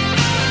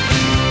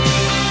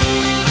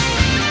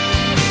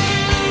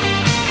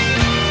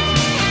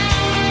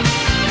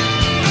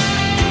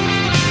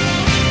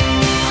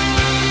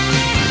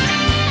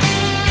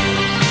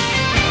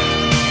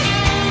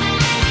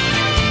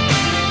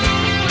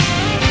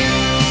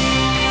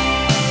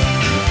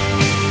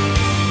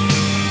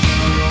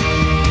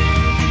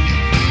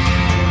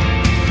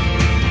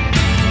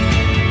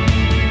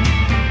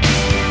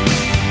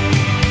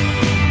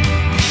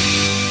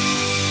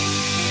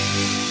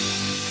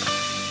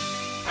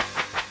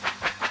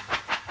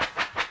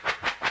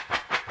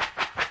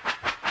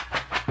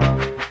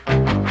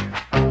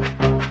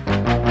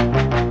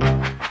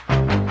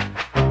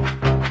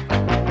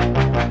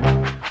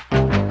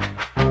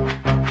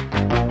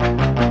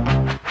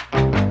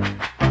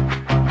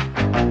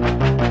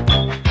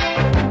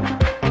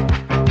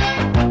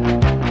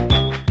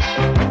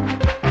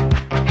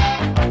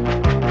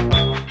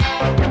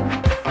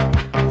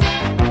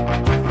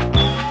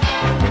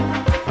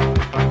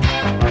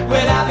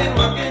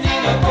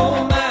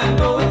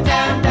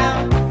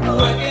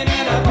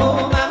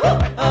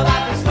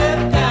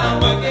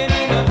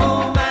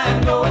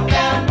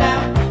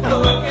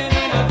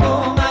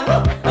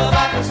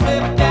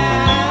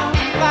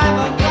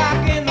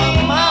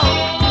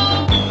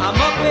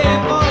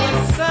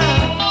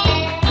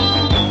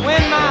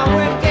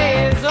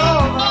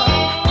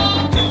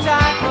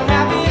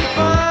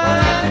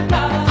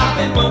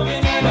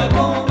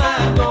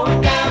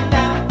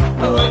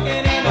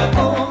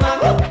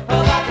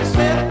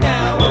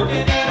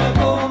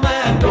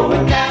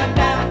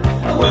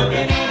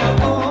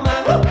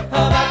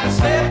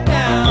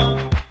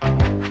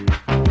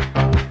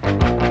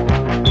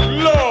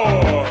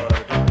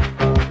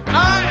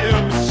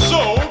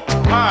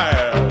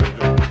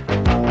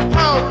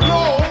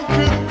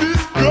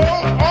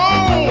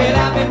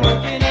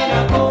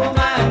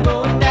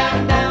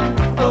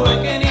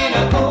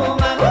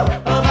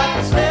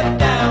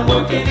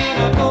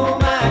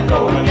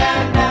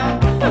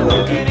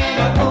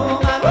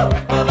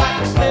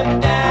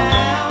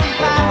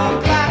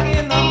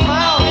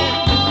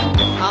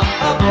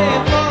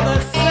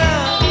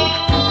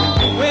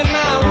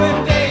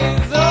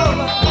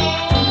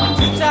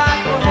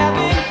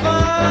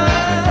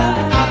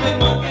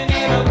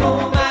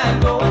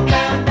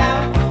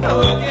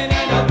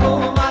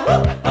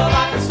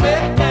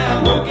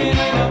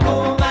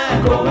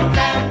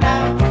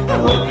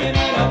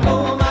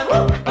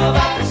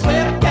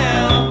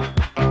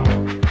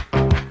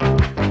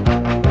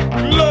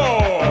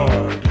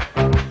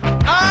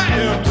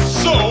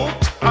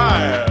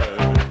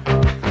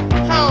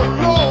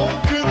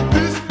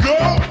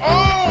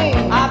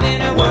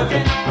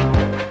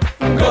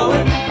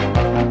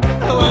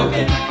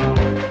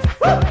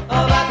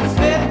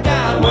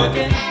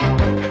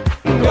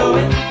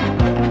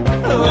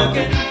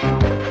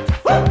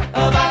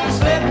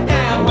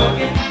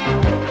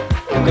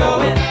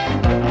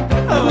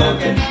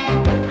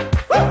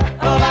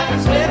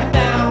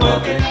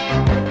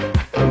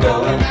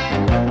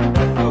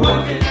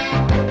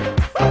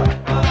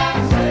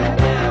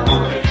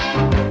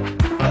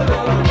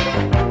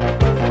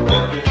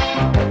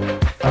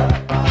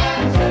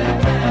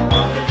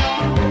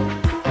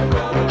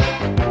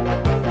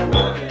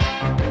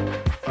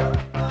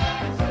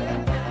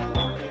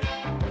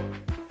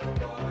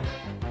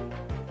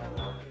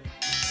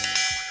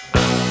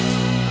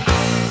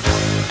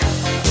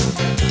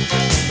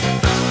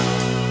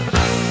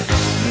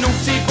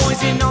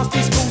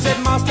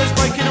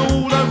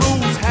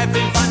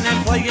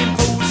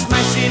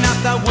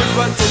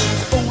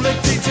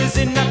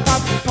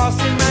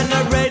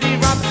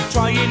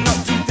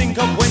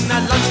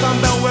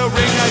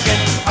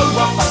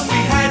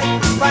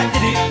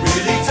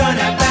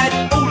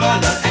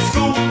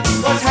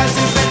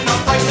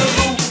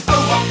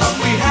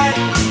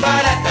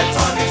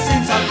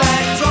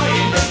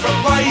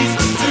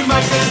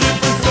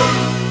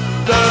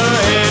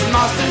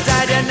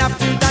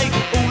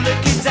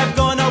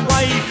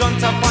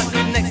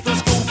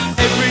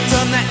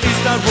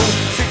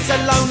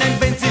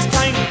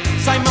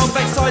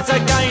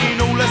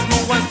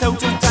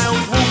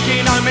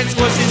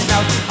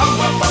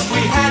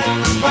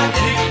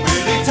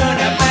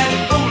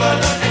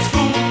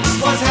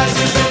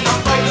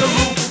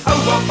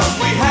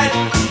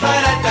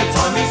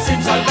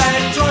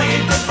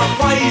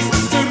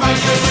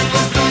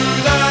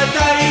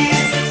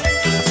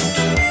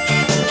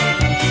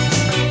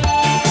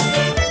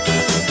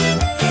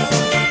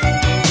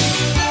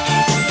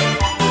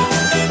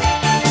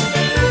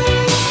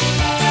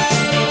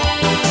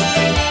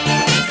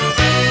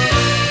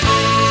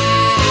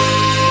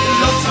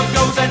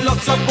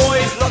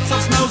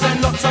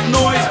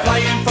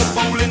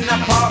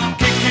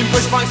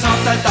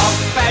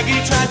 Baggy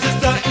trousers,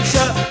 dirty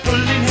shirt,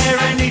 pulling hair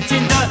and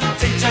eating dirt.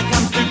 Teacher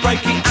comes to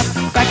breaking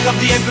up. Back Pick up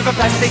the end with a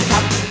plastic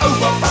cup. Oh,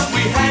 what fun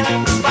we had,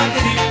 but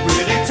did it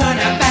really turn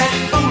out bad?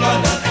 All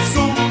I learned at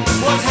school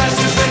was how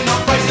to spin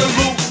not break the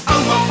rule. Oh,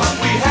 what fun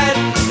we had,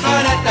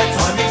 but at that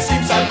time it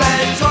seemed so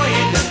bad.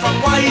 Trying different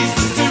ways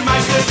to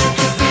make the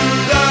difference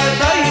through the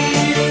days.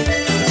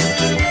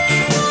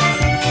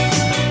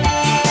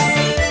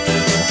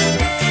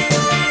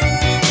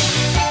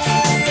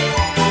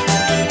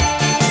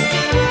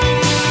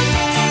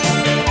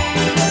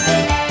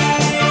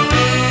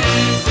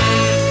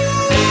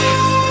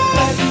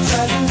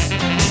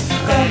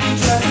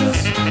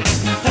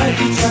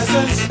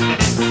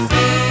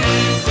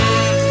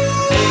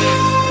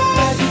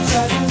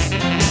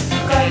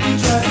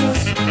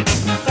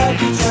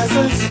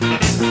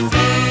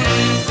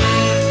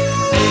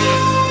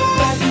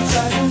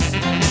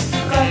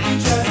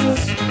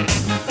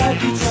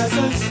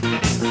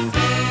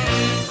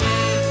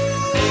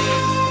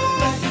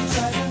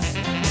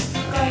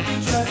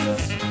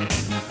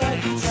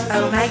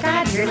 Oh my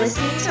god, you're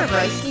listening to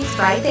Royski's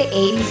Ride the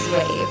 80s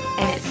Wave,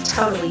 and it's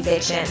totally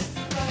bitchin'.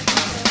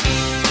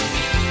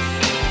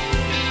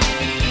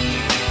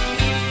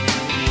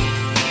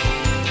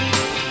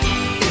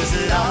 Is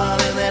it all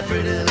in that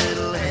pretty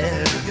little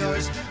head of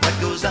yours? What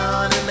goes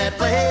on in that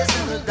place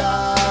in the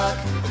dark?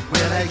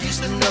 Well, I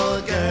used to know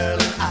a girl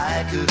and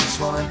I could have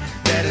sworn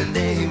that her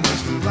name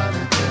was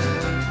Veronica.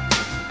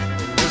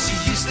 Well, she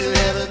used to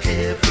have a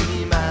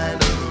carefree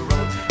mind of her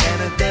own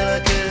and a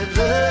delicate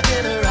look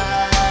in her eye.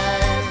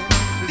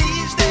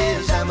 These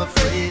days I'm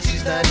afraid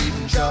she's not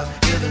even sure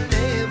if her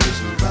name is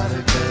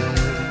Veronica.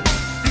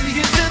 Do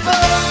you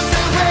suppose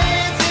the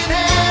waves in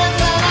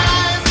hands are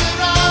eyes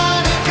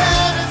Veronica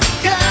is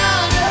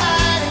gone to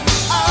hiding?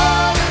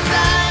 All the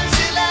time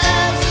she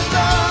laughs and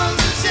blows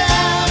and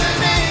shouts her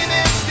name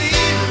and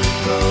steals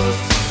clothes.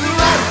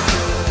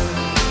 Veronica,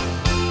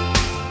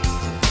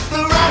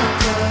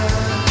 Veronica.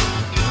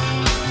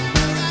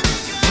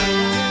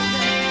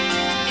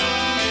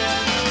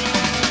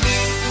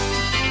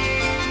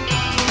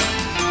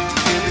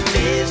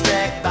 Days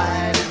drag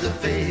by to the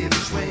favorite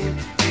swing.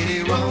 Did he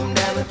roam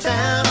down the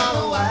town all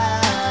the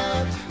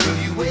while? Will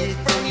you wake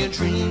from your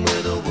dream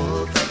with a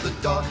wolf at the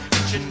door,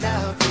 reaching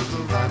out for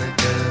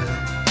Veronica?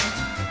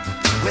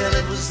 Well,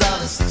 it was all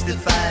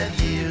 65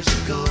 years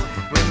ago,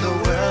 when the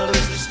world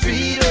was the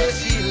street where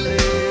she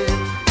lived,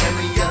 and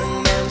the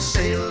young man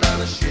sailed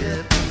on a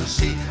ship in the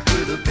sea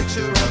with a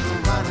picture of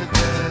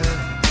Veronica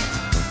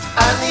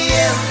on the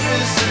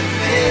Empress of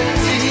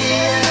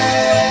India.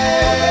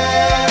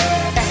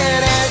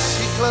 And as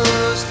she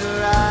closed her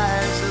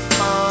eyes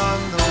upon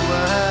the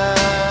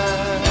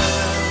world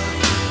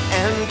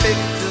and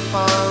picked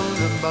upon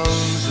the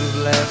bones of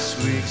last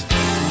week's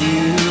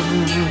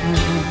news,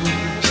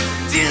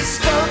 just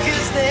spoke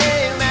his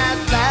name out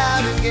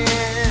loud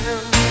again.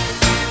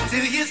 Do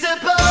you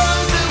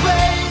suppose the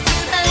waves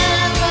and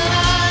hands and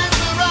eyes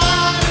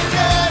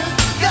Veronica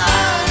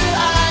gone to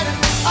hide him?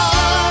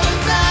 All the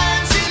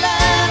time she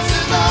laughs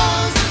and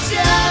blows and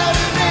shouts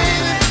her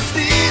name and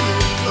steals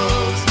her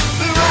clothes.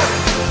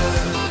 Veronica,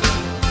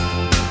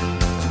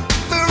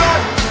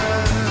 Veronica.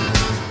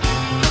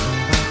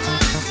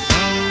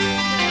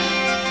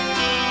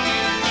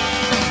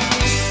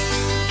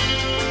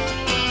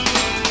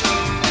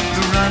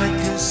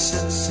 Veronica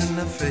sits in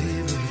her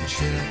favorite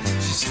chair.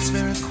 She sits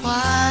very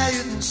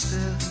quiet and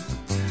still,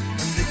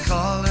 and they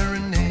call her a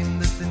name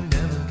that they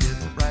never get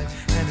right,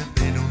 and if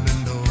they don't, then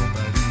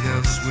nobody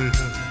else will.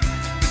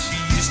 But she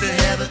used to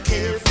have a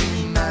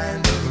carefree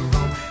mind of her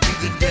own,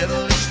 with a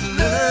devilish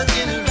look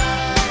in her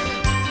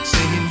eye,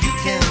 saying you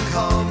can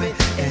call me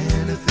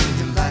anything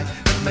you like,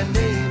 but my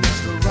name is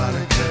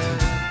Veronica.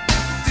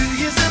 Do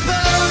you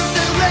suppose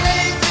the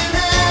waves and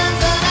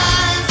hands and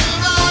eyes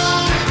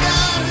Veronica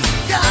is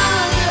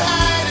gone to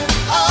hide him?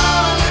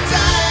 All the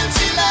time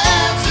she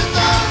laughs and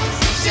blows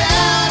and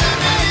shouts her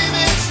name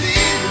and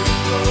steals her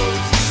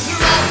clothes.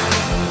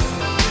 Veronica,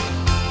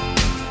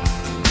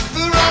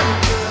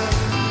 Veronica.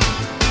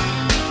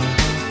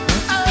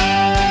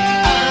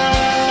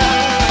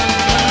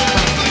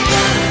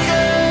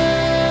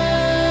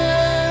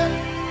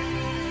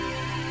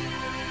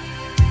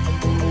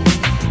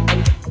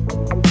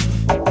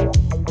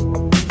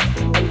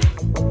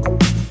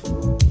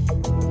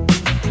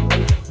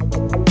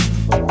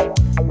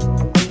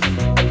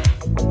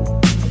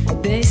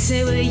 They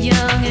say we're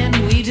young and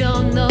we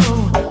don't know.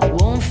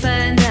 Won't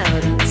find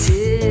out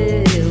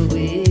until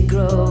we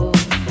grow.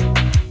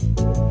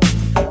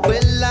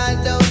 Well, I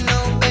don't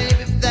know,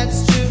 baby, if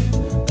that's true,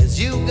 'cause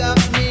you got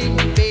me,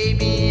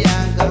 baby, I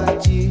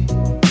got you.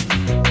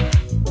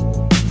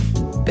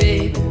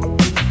 Babe,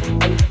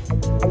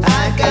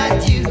 I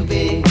got you,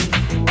 babe.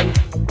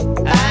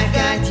 I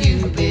got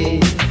you,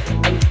 babe.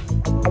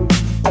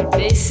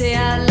 they say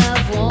our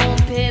love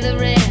won't pay the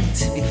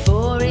rent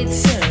before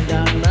it's earned.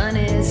 Our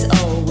money's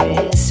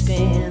always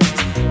spent.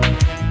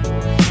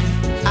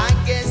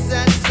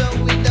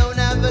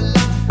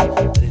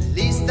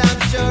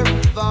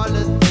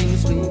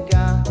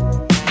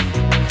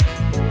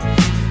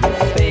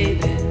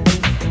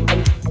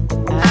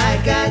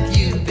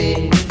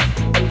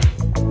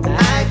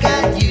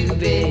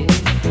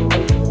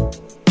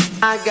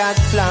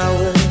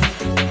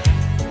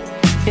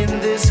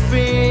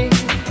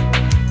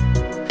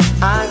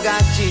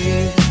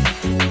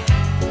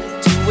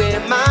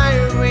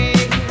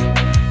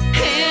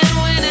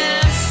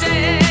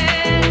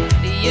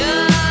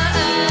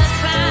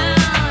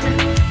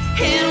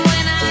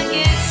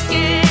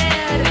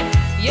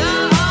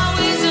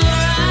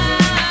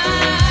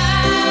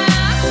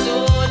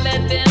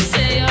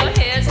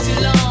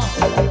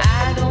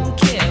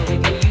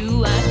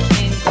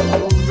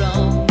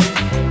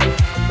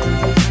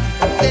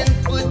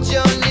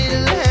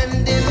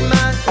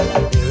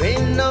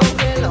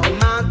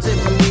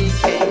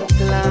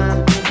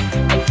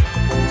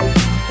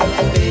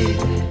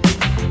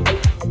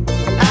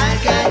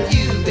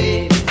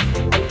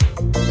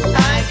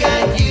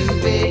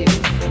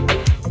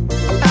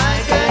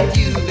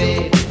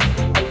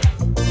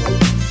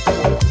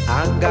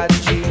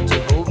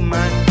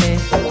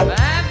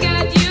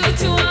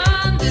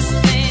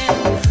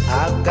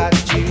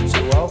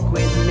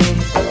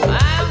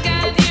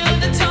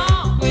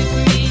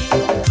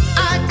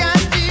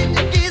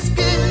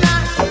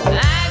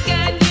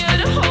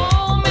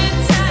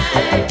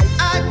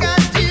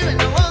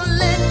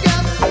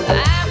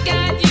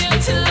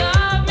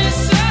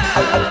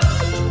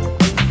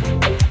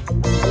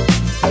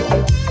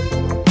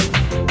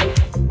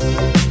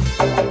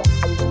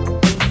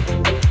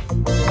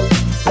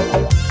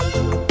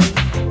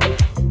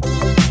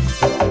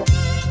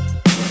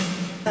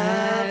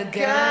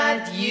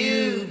 got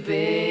you,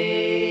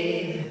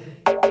 babe.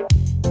 I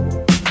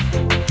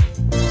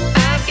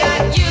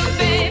got you,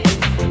 babe.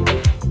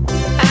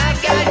 I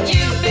got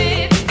you,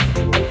 babe.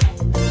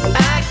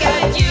 I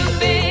got you,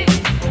 babe.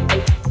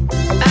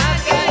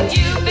 I got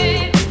you,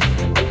 babe.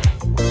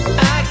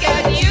 I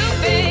got you,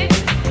 babe.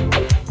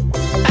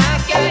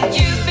 I got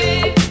you,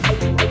 babe.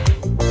 I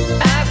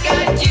got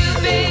you,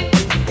 babe.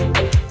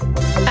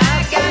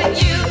 I got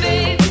you,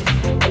 babe.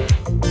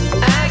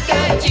 I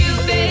got you,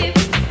 babe.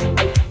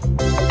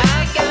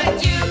 I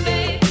got you,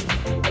 babe.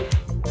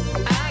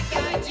 I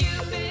got you,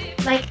 babe.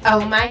 Like,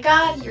 oh my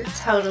god, you're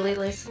totally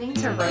listening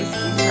to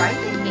Royce's Right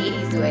the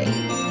 80s Way.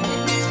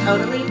 And it's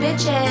totally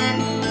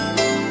bitchin'.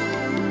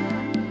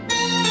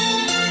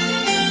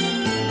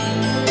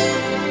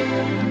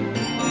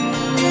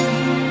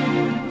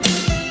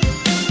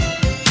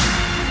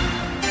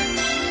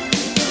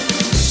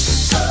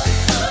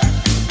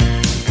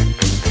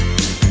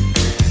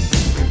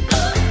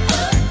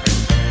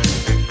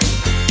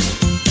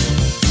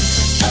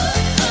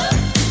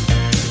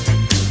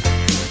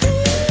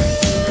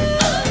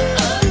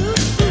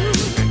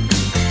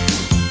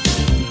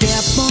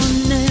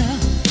 Debonair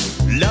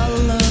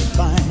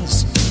lullabies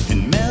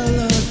and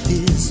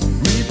melodies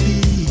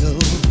reveal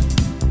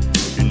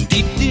in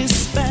deep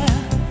despair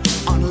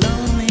on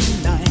lonely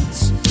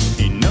nights.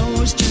 He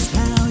knows just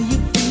how you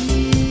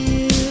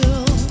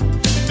feel.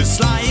 The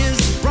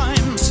slyest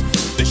rhymes,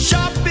 the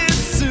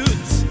sharpest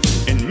suits,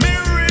 and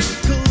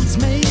miracles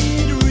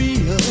made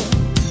real.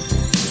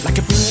 Like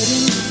a bird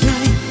in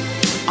flight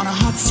on a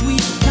hot,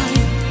 sweet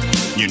night.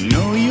 You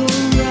know you're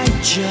right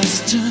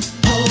just to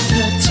hold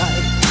her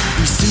tight.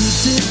 He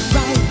suits it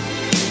right,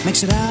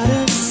 makes it out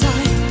of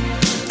sight,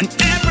 and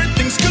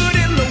everything's good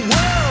in the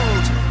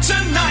world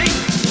tonight.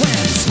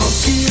 When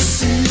Smokey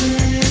sings,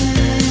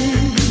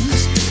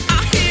 I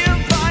hear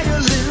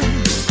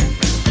violins.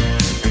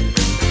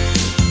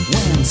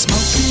 When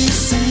Smokey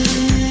sings,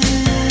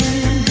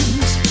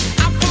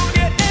 I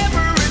forget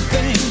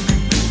everything.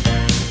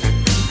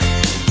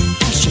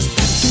 As she's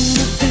packing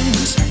the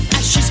things,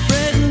 as she's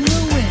spreading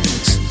her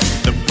wings,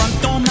 the front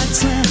door might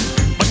slam,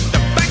 but the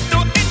back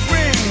door it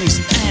rings.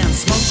 And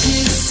Smokey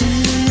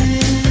sings,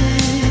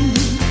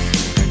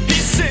 he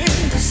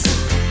sings.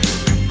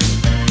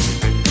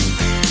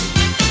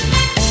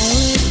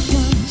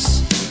 Elegance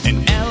and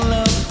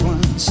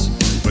eloquence,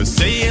 for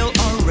sale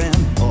or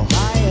rent or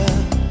hire.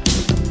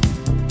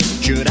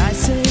 Should I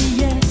say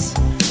yes,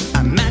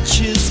 a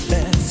match is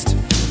best,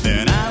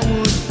 then I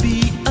would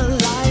be a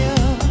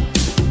liar.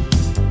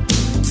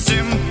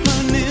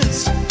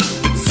 Symphonies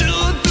that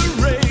soothe the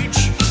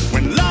rage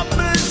when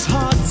lovers'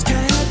 hearts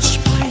catch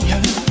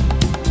fire.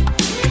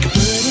 Like a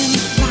bird in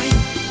flight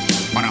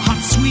on a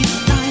hot, sweet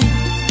night.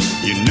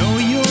 You know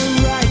you're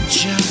right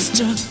just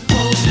to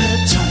hold her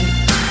tight.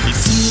 He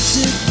suits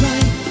it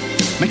right,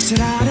 makes it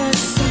out of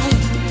sight,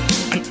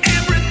 and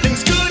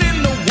everything's good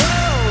in the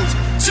world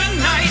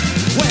tonight.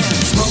 When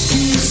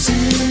Smokey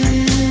sings,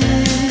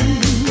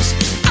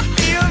 I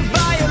hear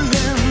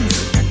violins.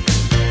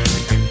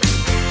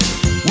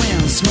 When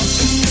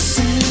Smokey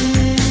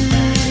sings,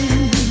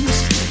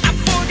 I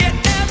forget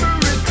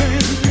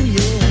everything,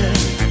 yeah.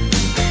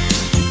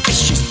 As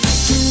she's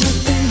packing her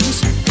things,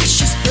 as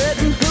she's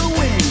spreading her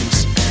wings,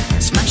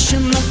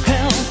 smashing the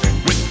hell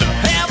with the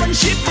heaven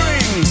she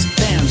brings.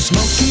 Then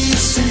Smokey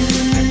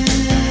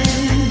sings.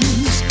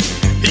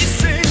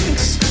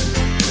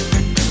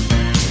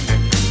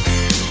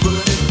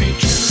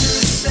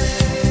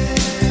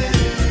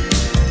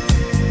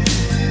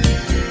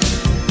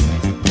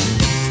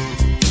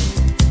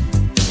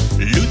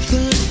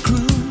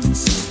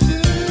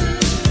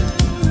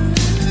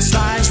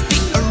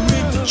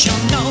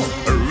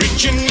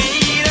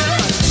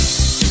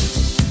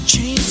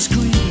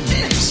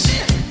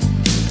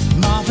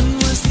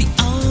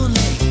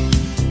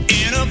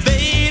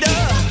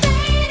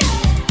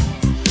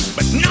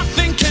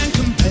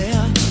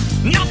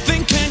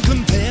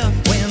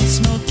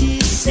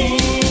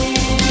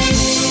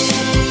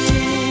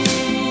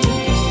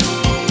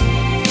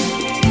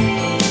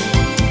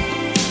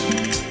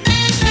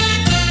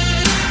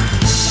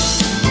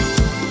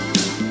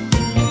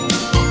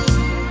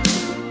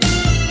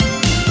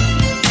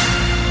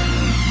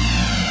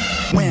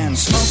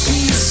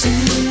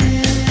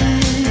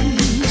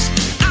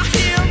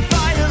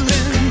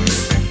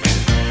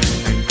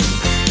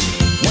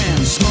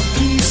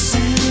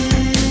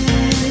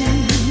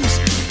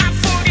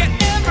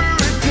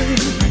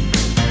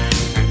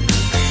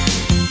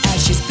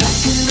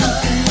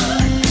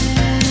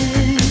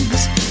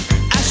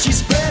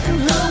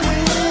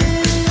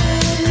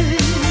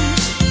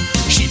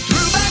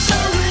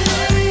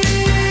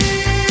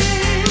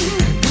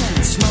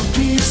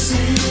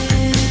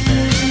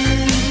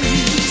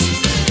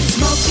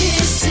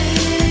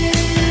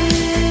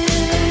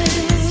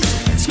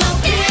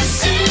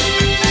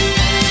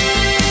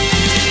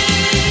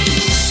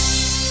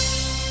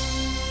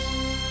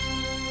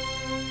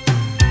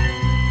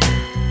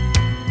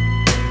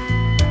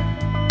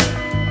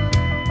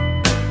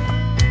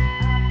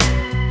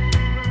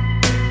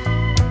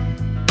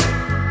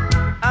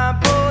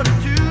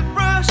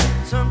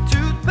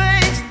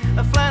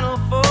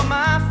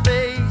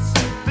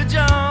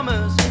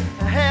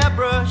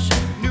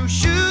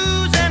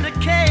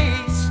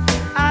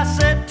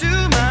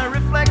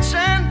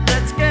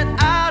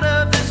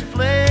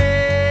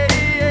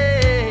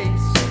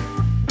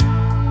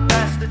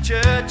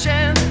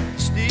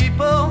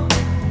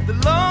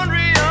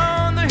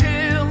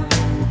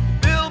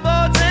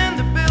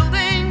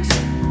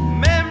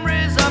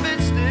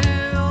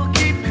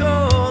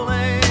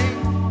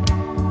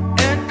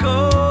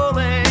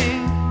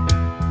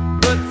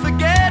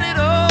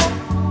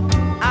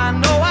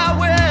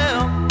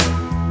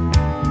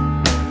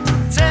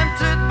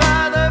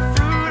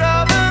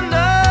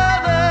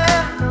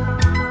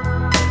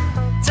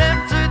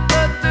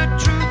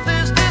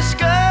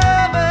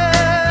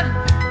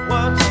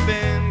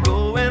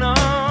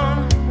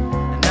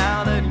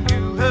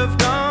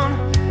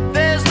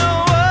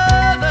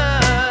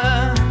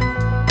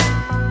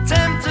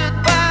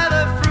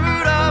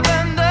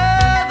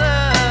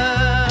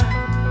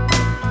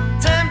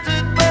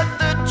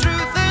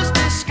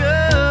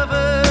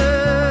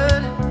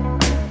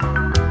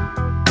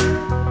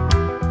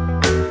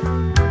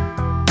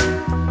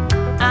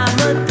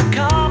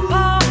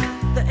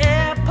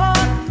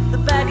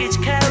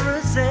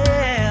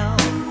 carousel.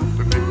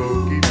 The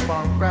people keep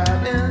on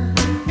grabbing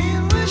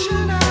and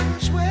wishing I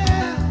was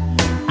well.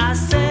 I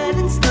said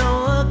it's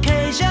no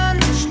occasion,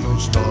 It's no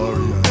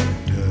story I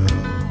can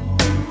tell.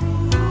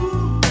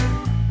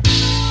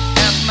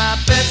 at my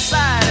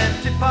bedside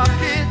empty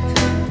pocket,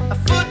 a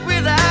foot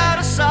without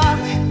a sock.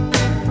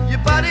 Your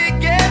body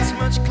gets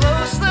much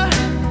closer,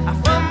 I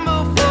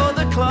fumble for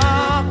the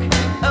clock.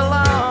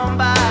 Alarmed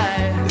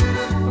by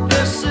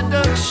the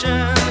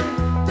seduction,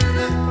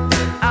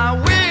 I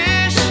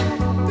wish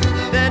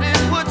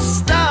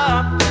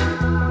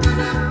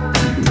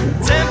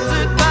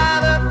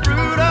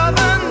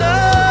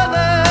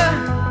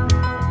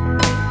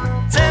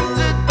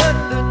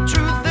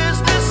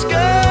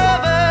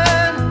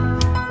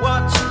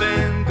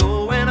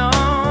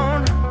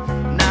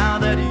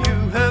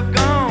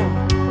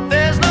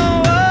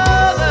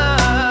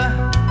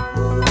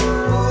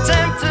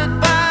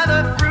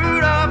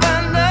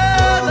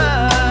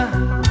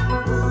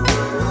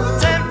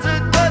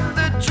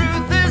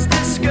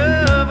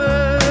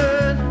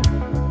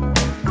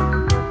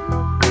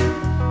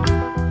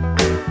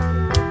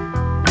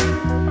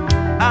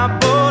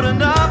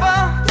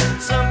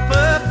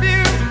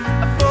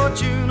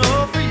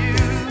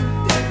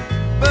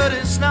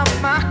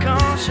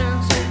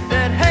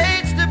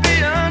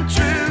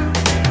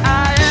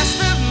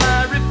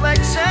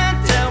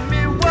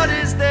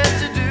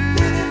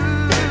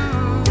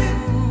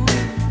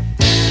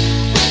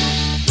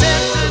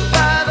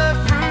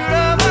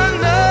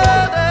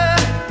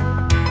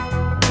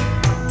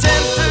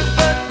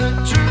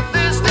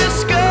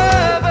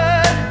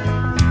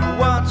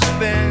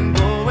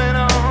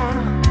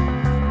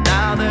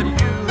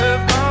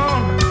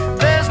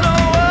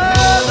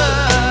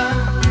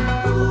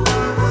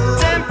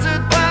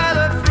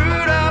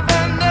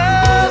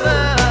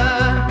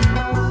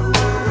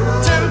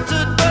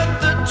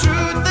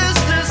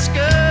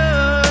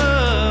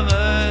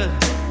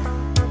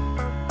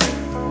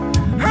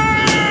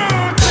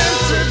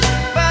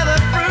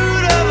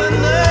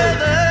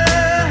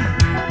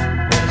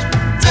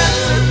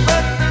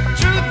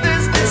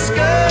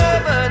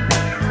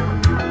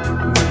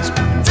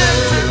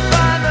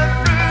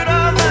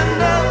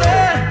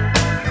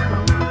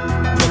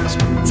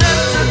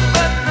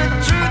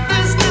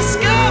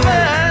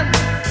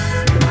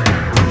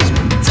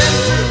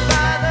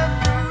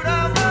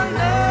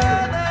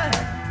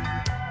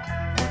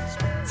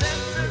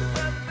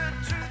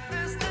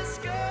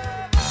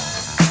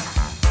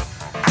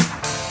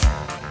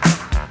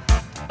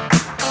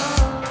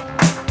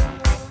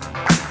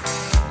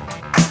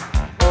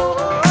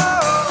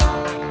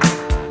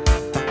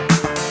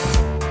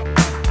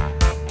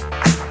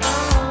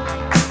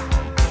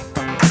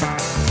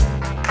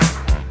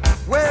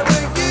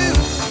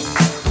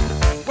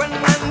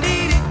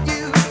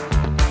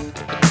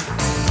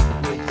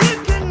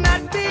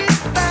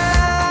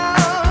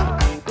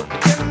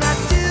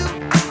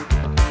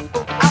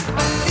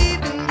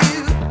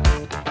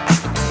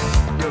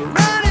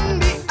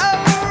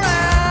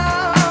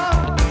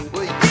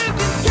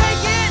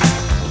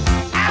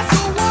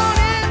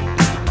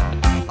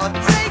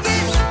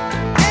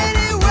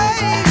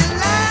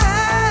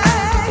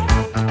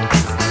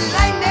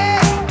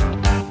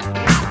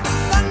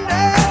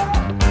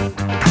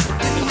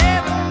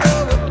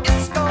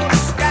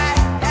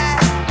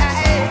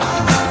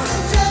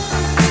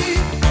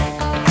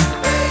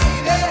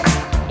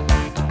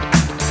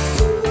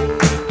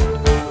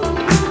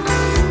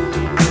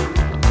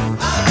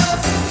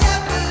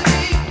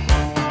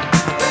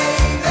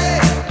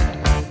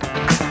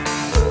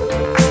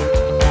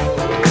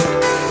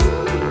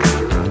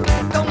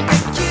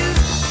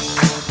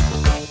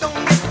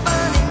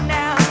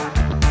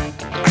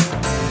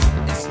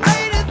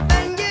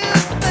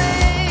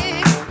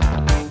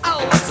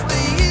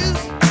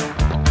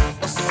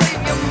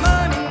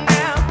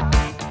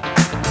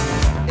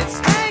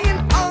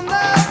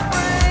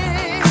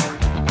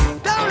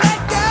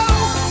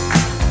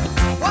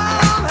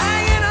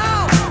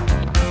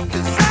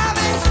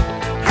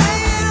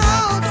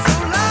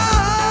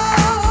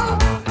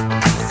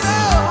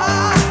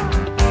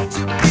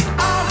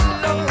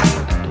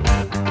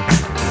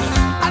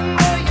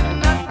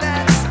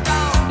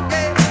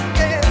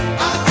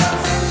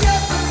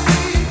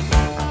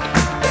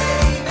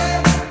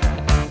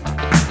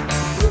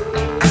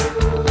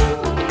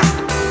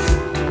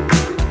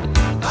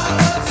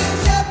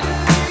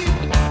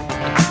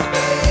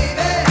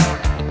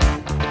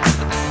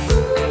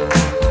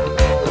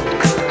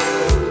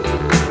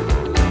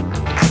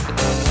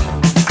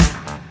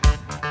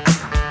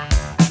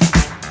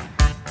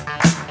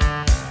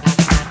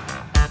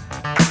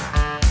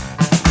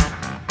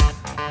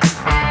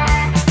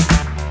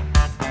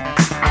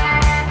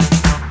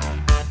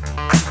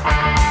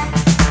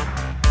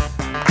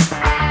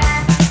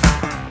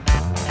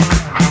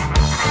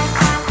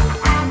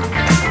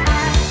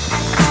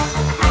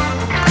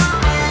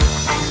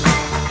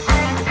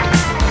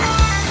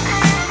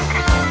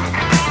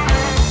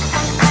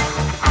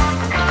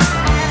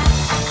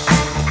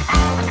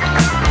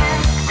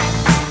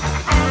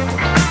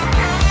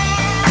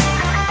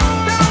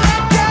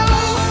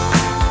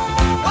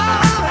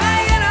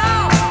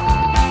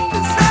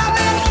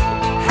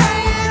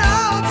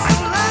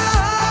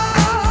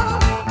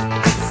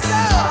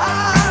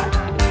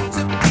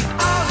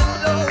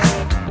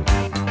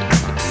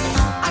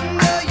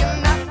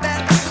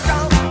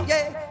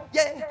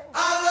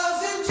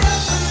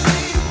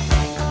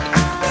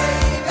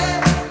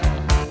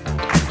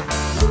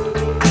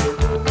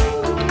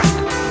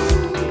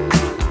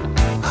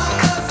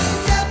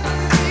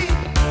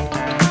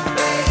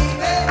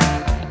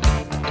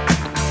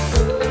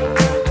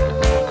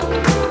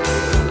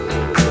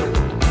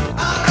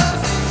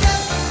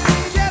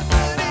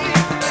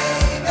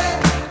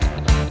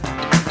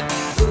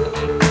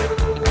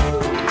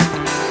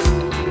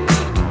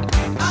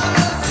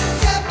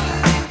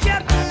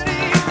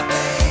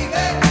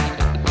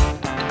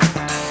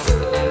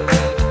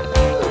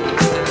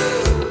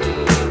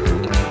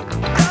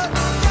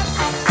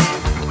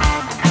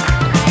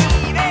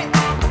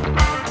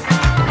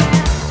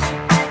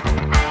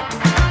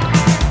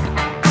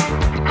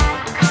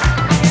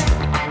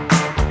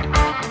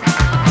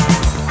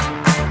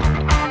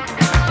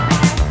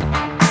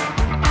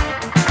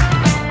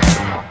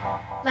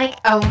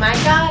Oh my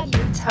god,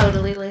 you're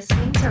totally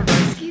listening to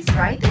Royski's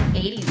Ride the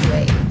 80s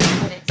Wave,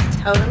 and it's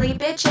totally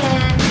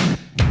bitchin'.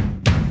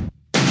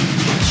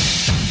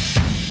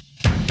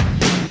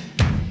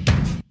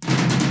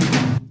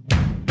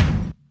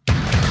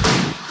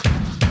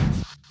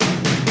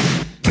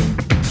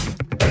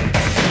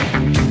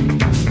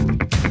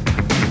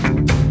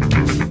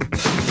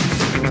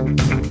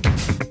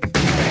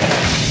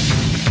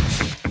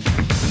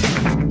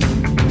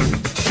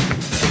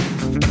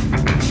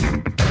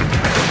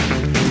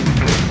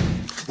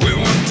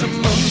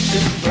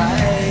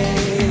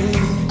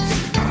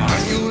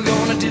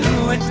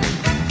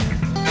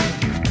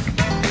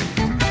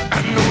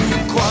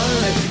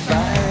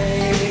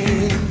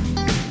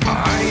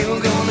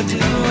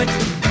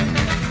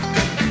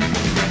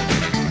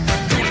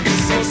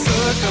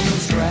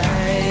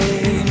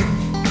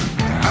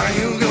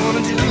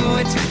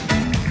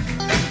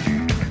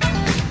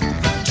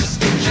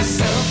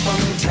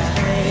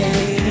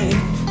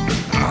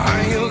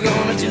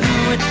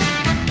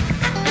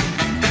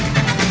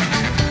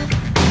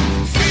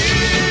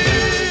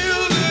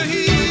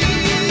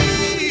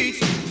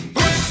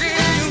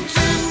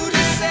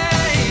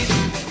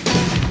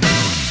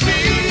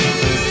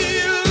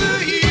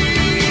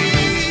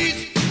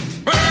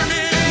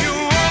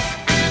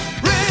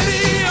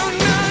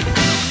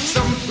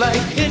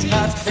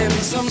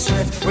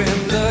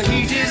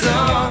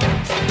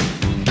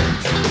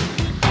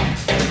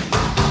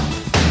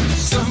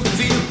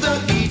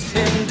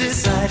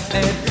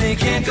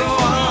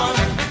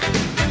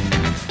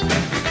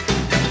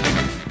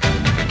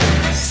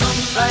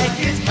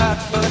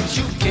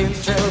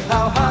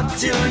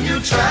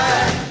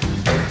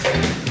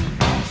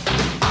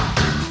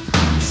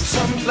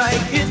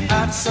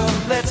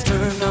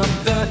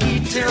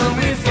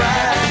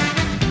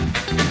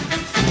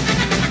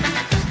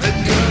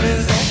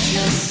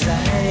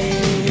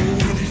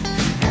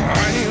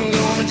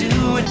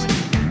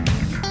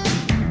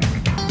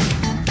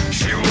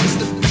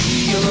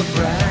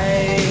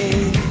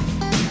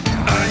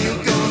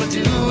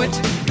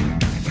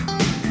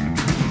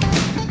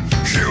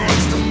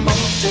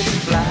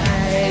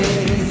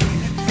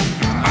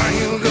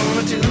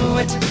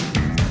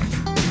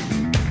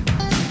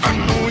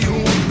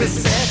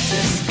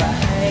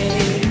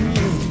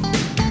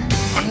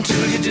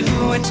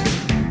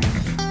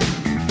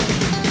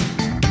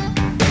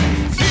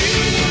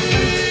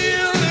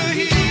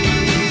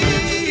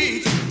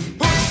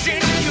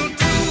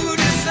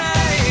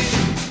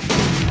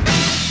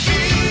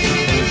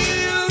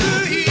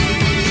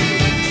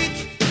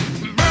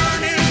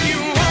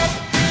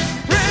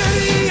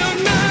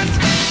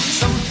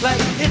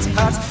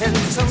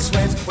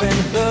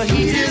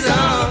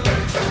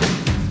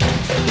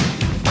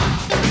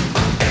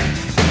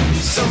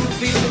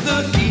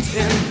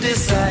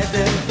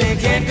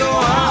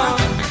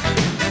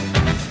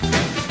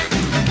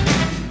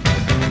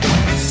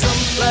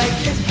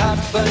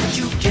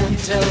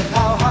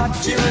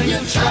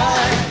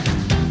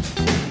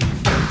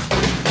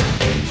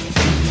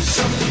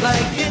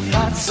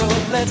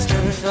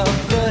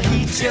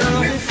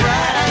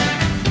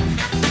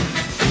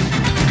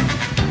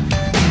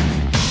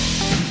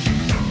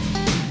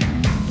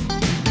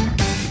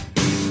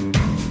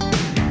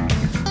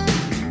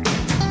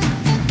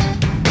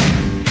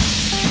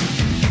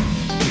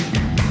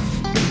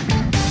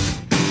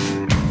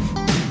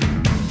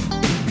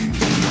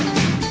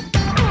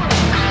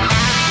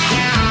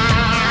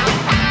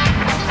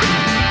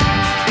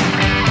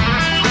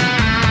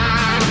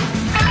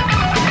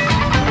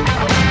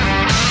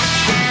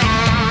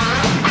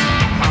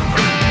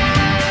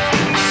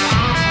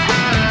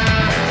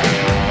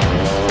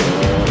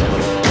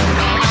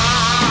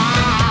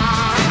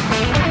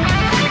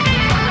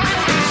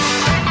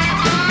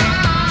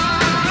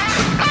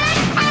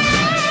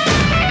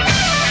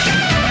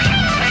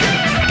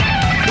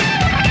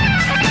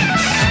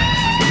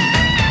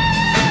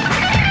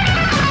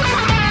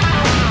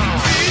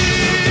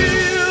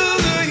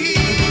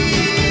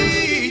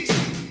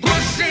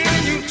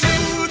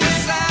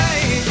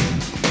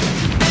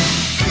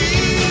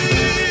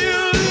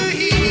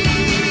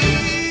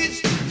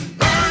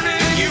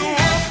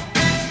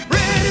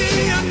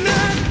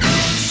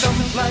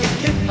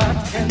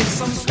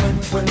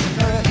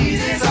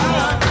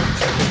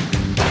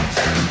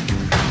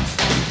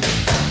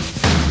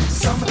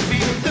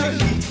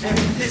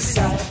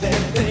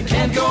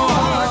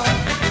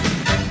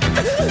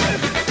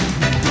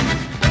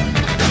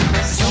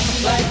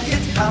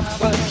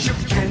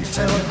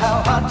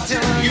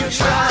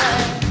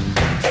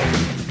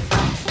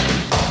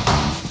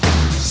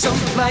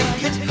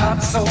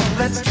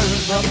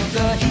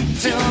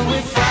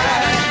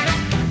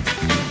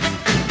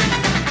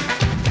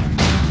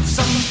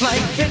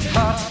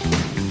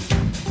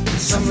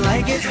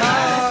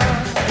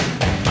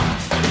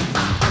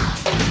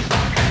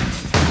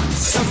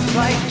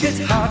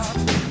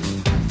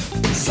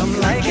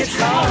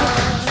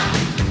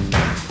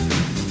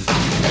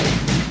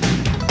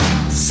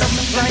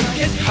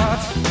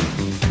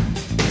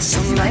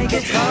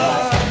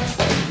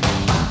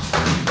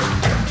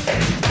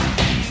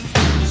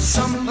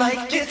 Some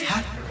like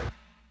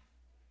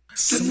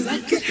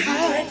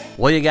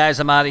Well, you guys,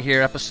 I'm out of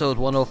here. Episode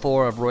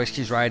 104 of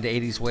Royski's Ride the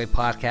 80s Way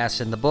podcast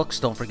in the books.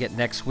 Don't forget,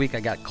 next week I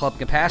got Club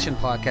Compassion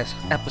podcast,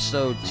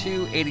 episode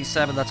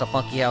 287. That's a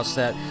Funky House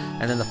set.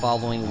 And then the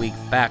following week,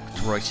 back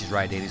to Royski's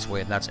Ride the 80s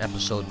Way, and that's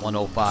episode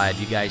 105.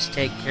 You guys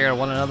take care of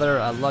one another.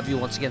 I love you.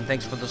 Once again,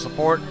 thanks for the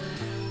support.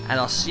 And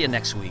I'll see you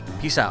next week.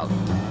 Peace out.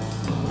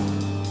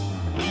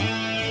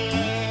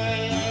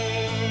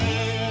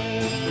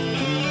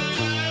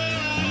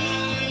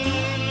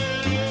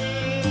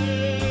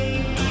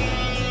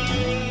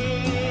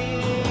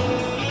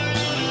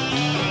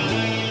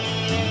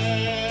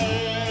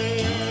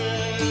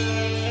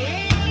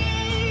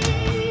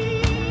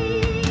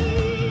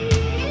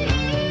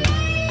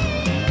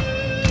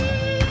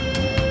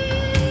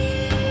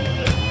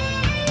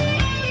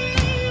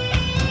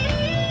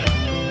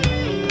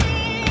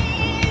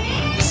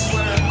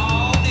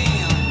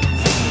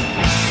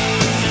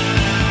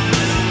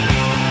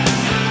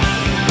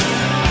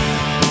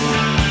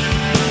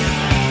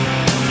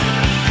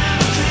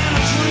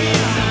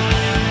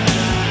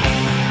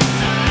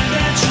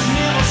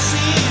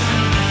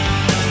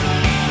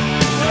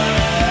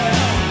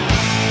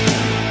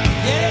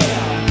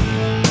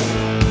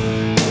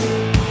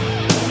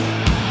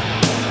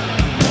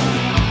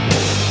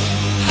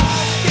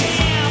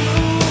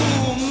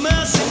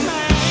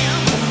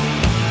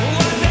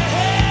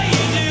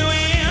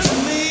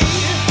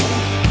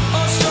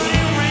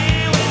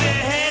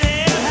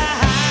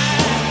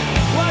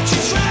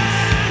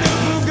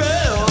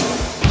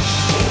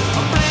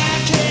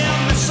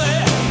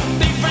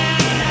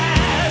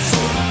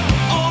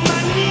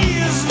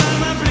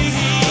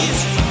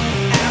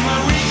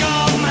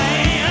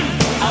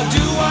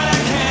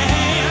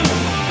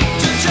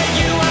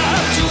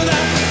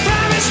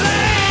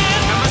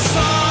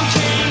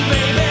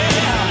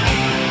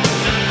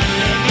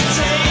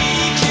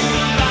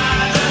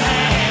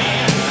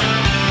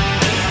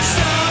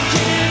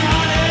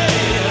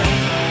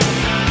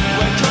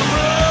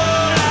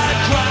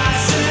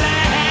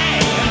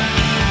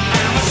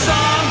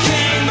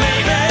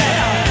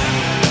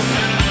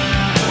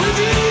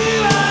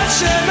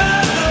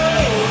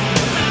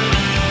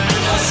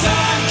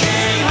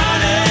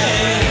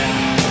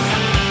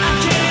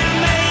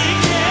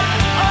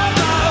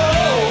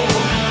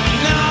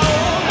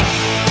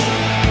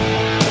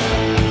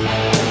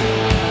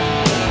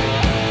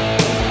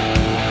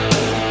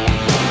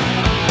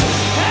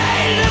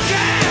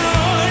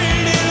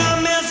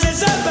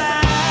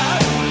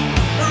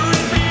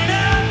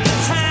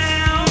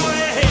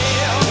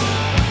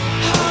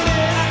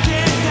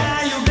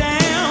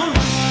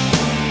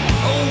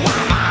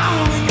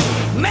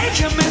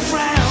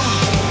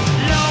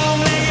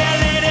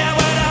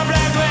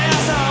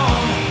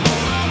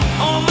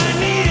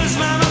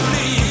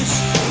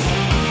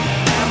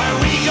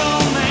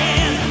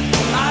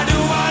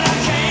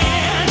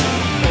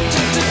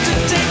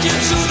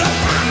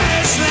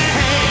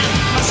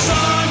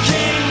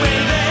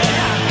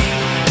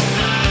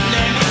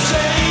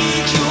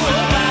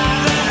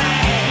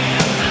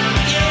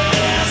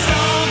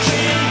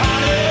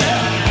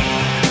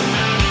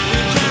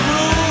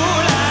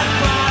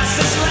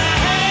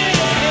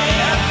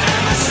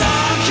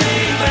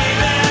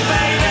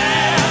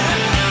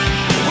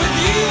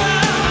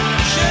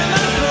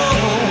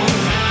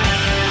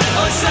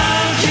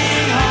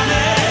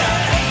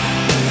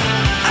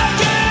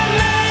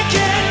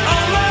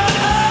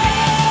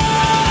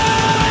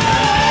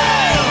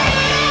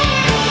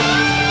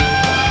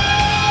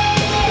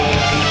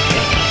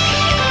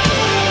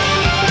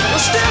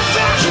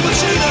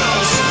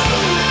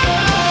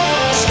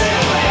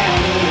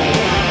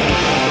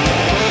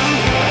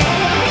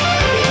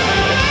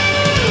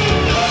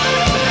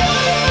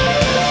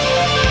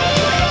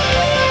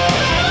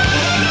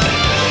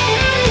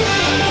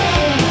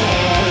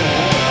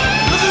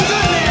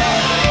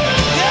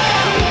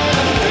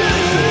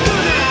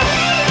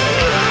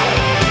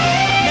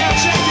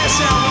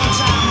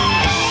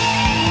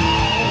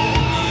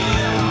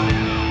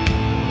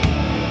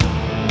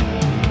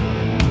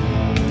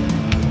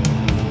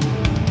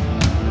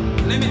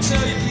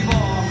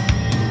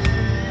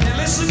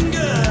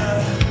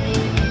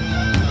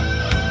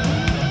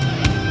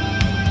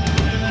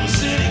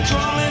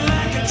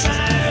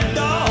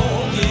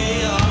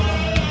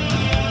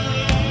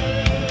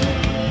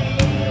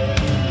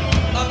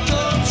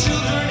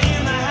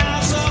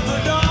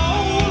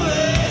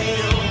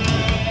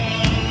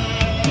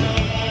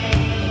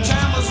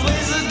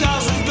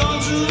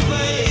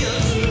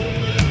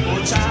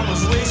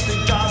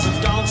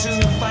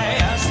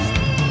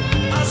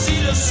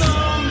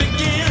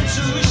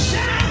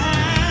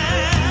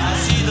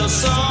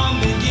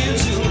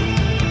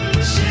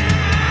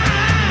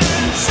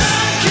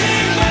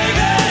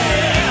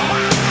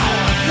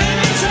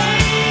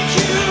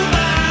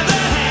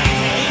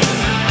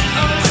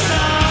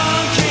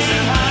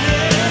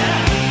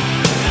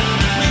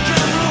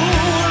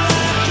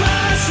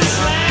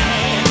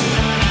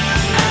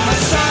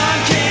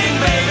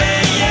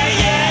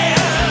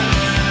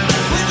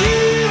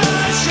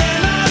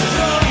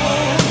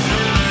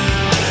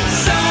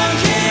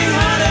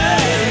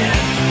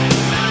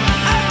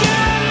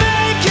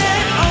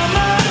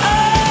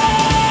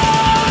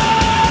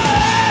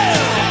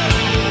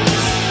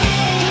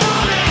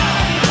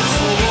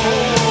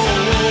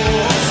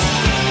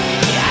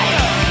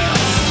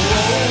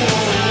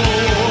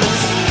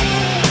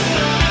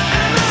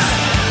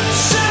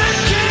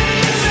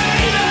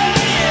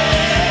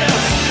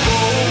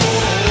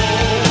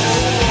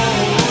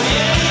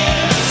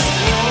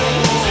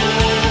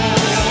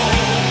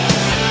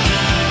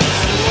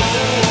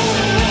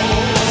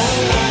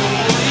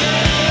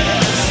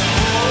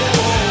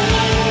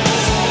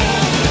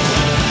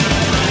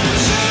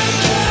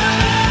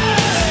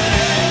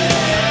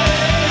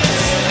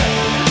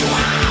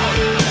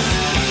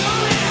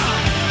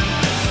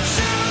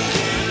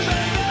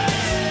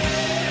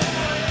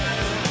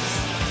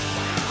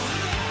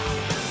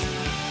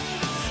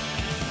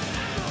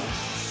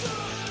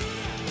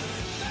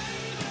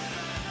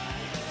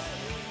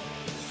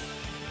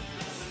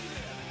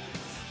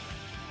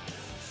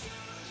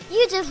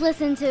 just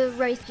listened to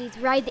Royski's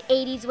Ride the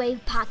 80s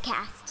Wave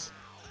podcast.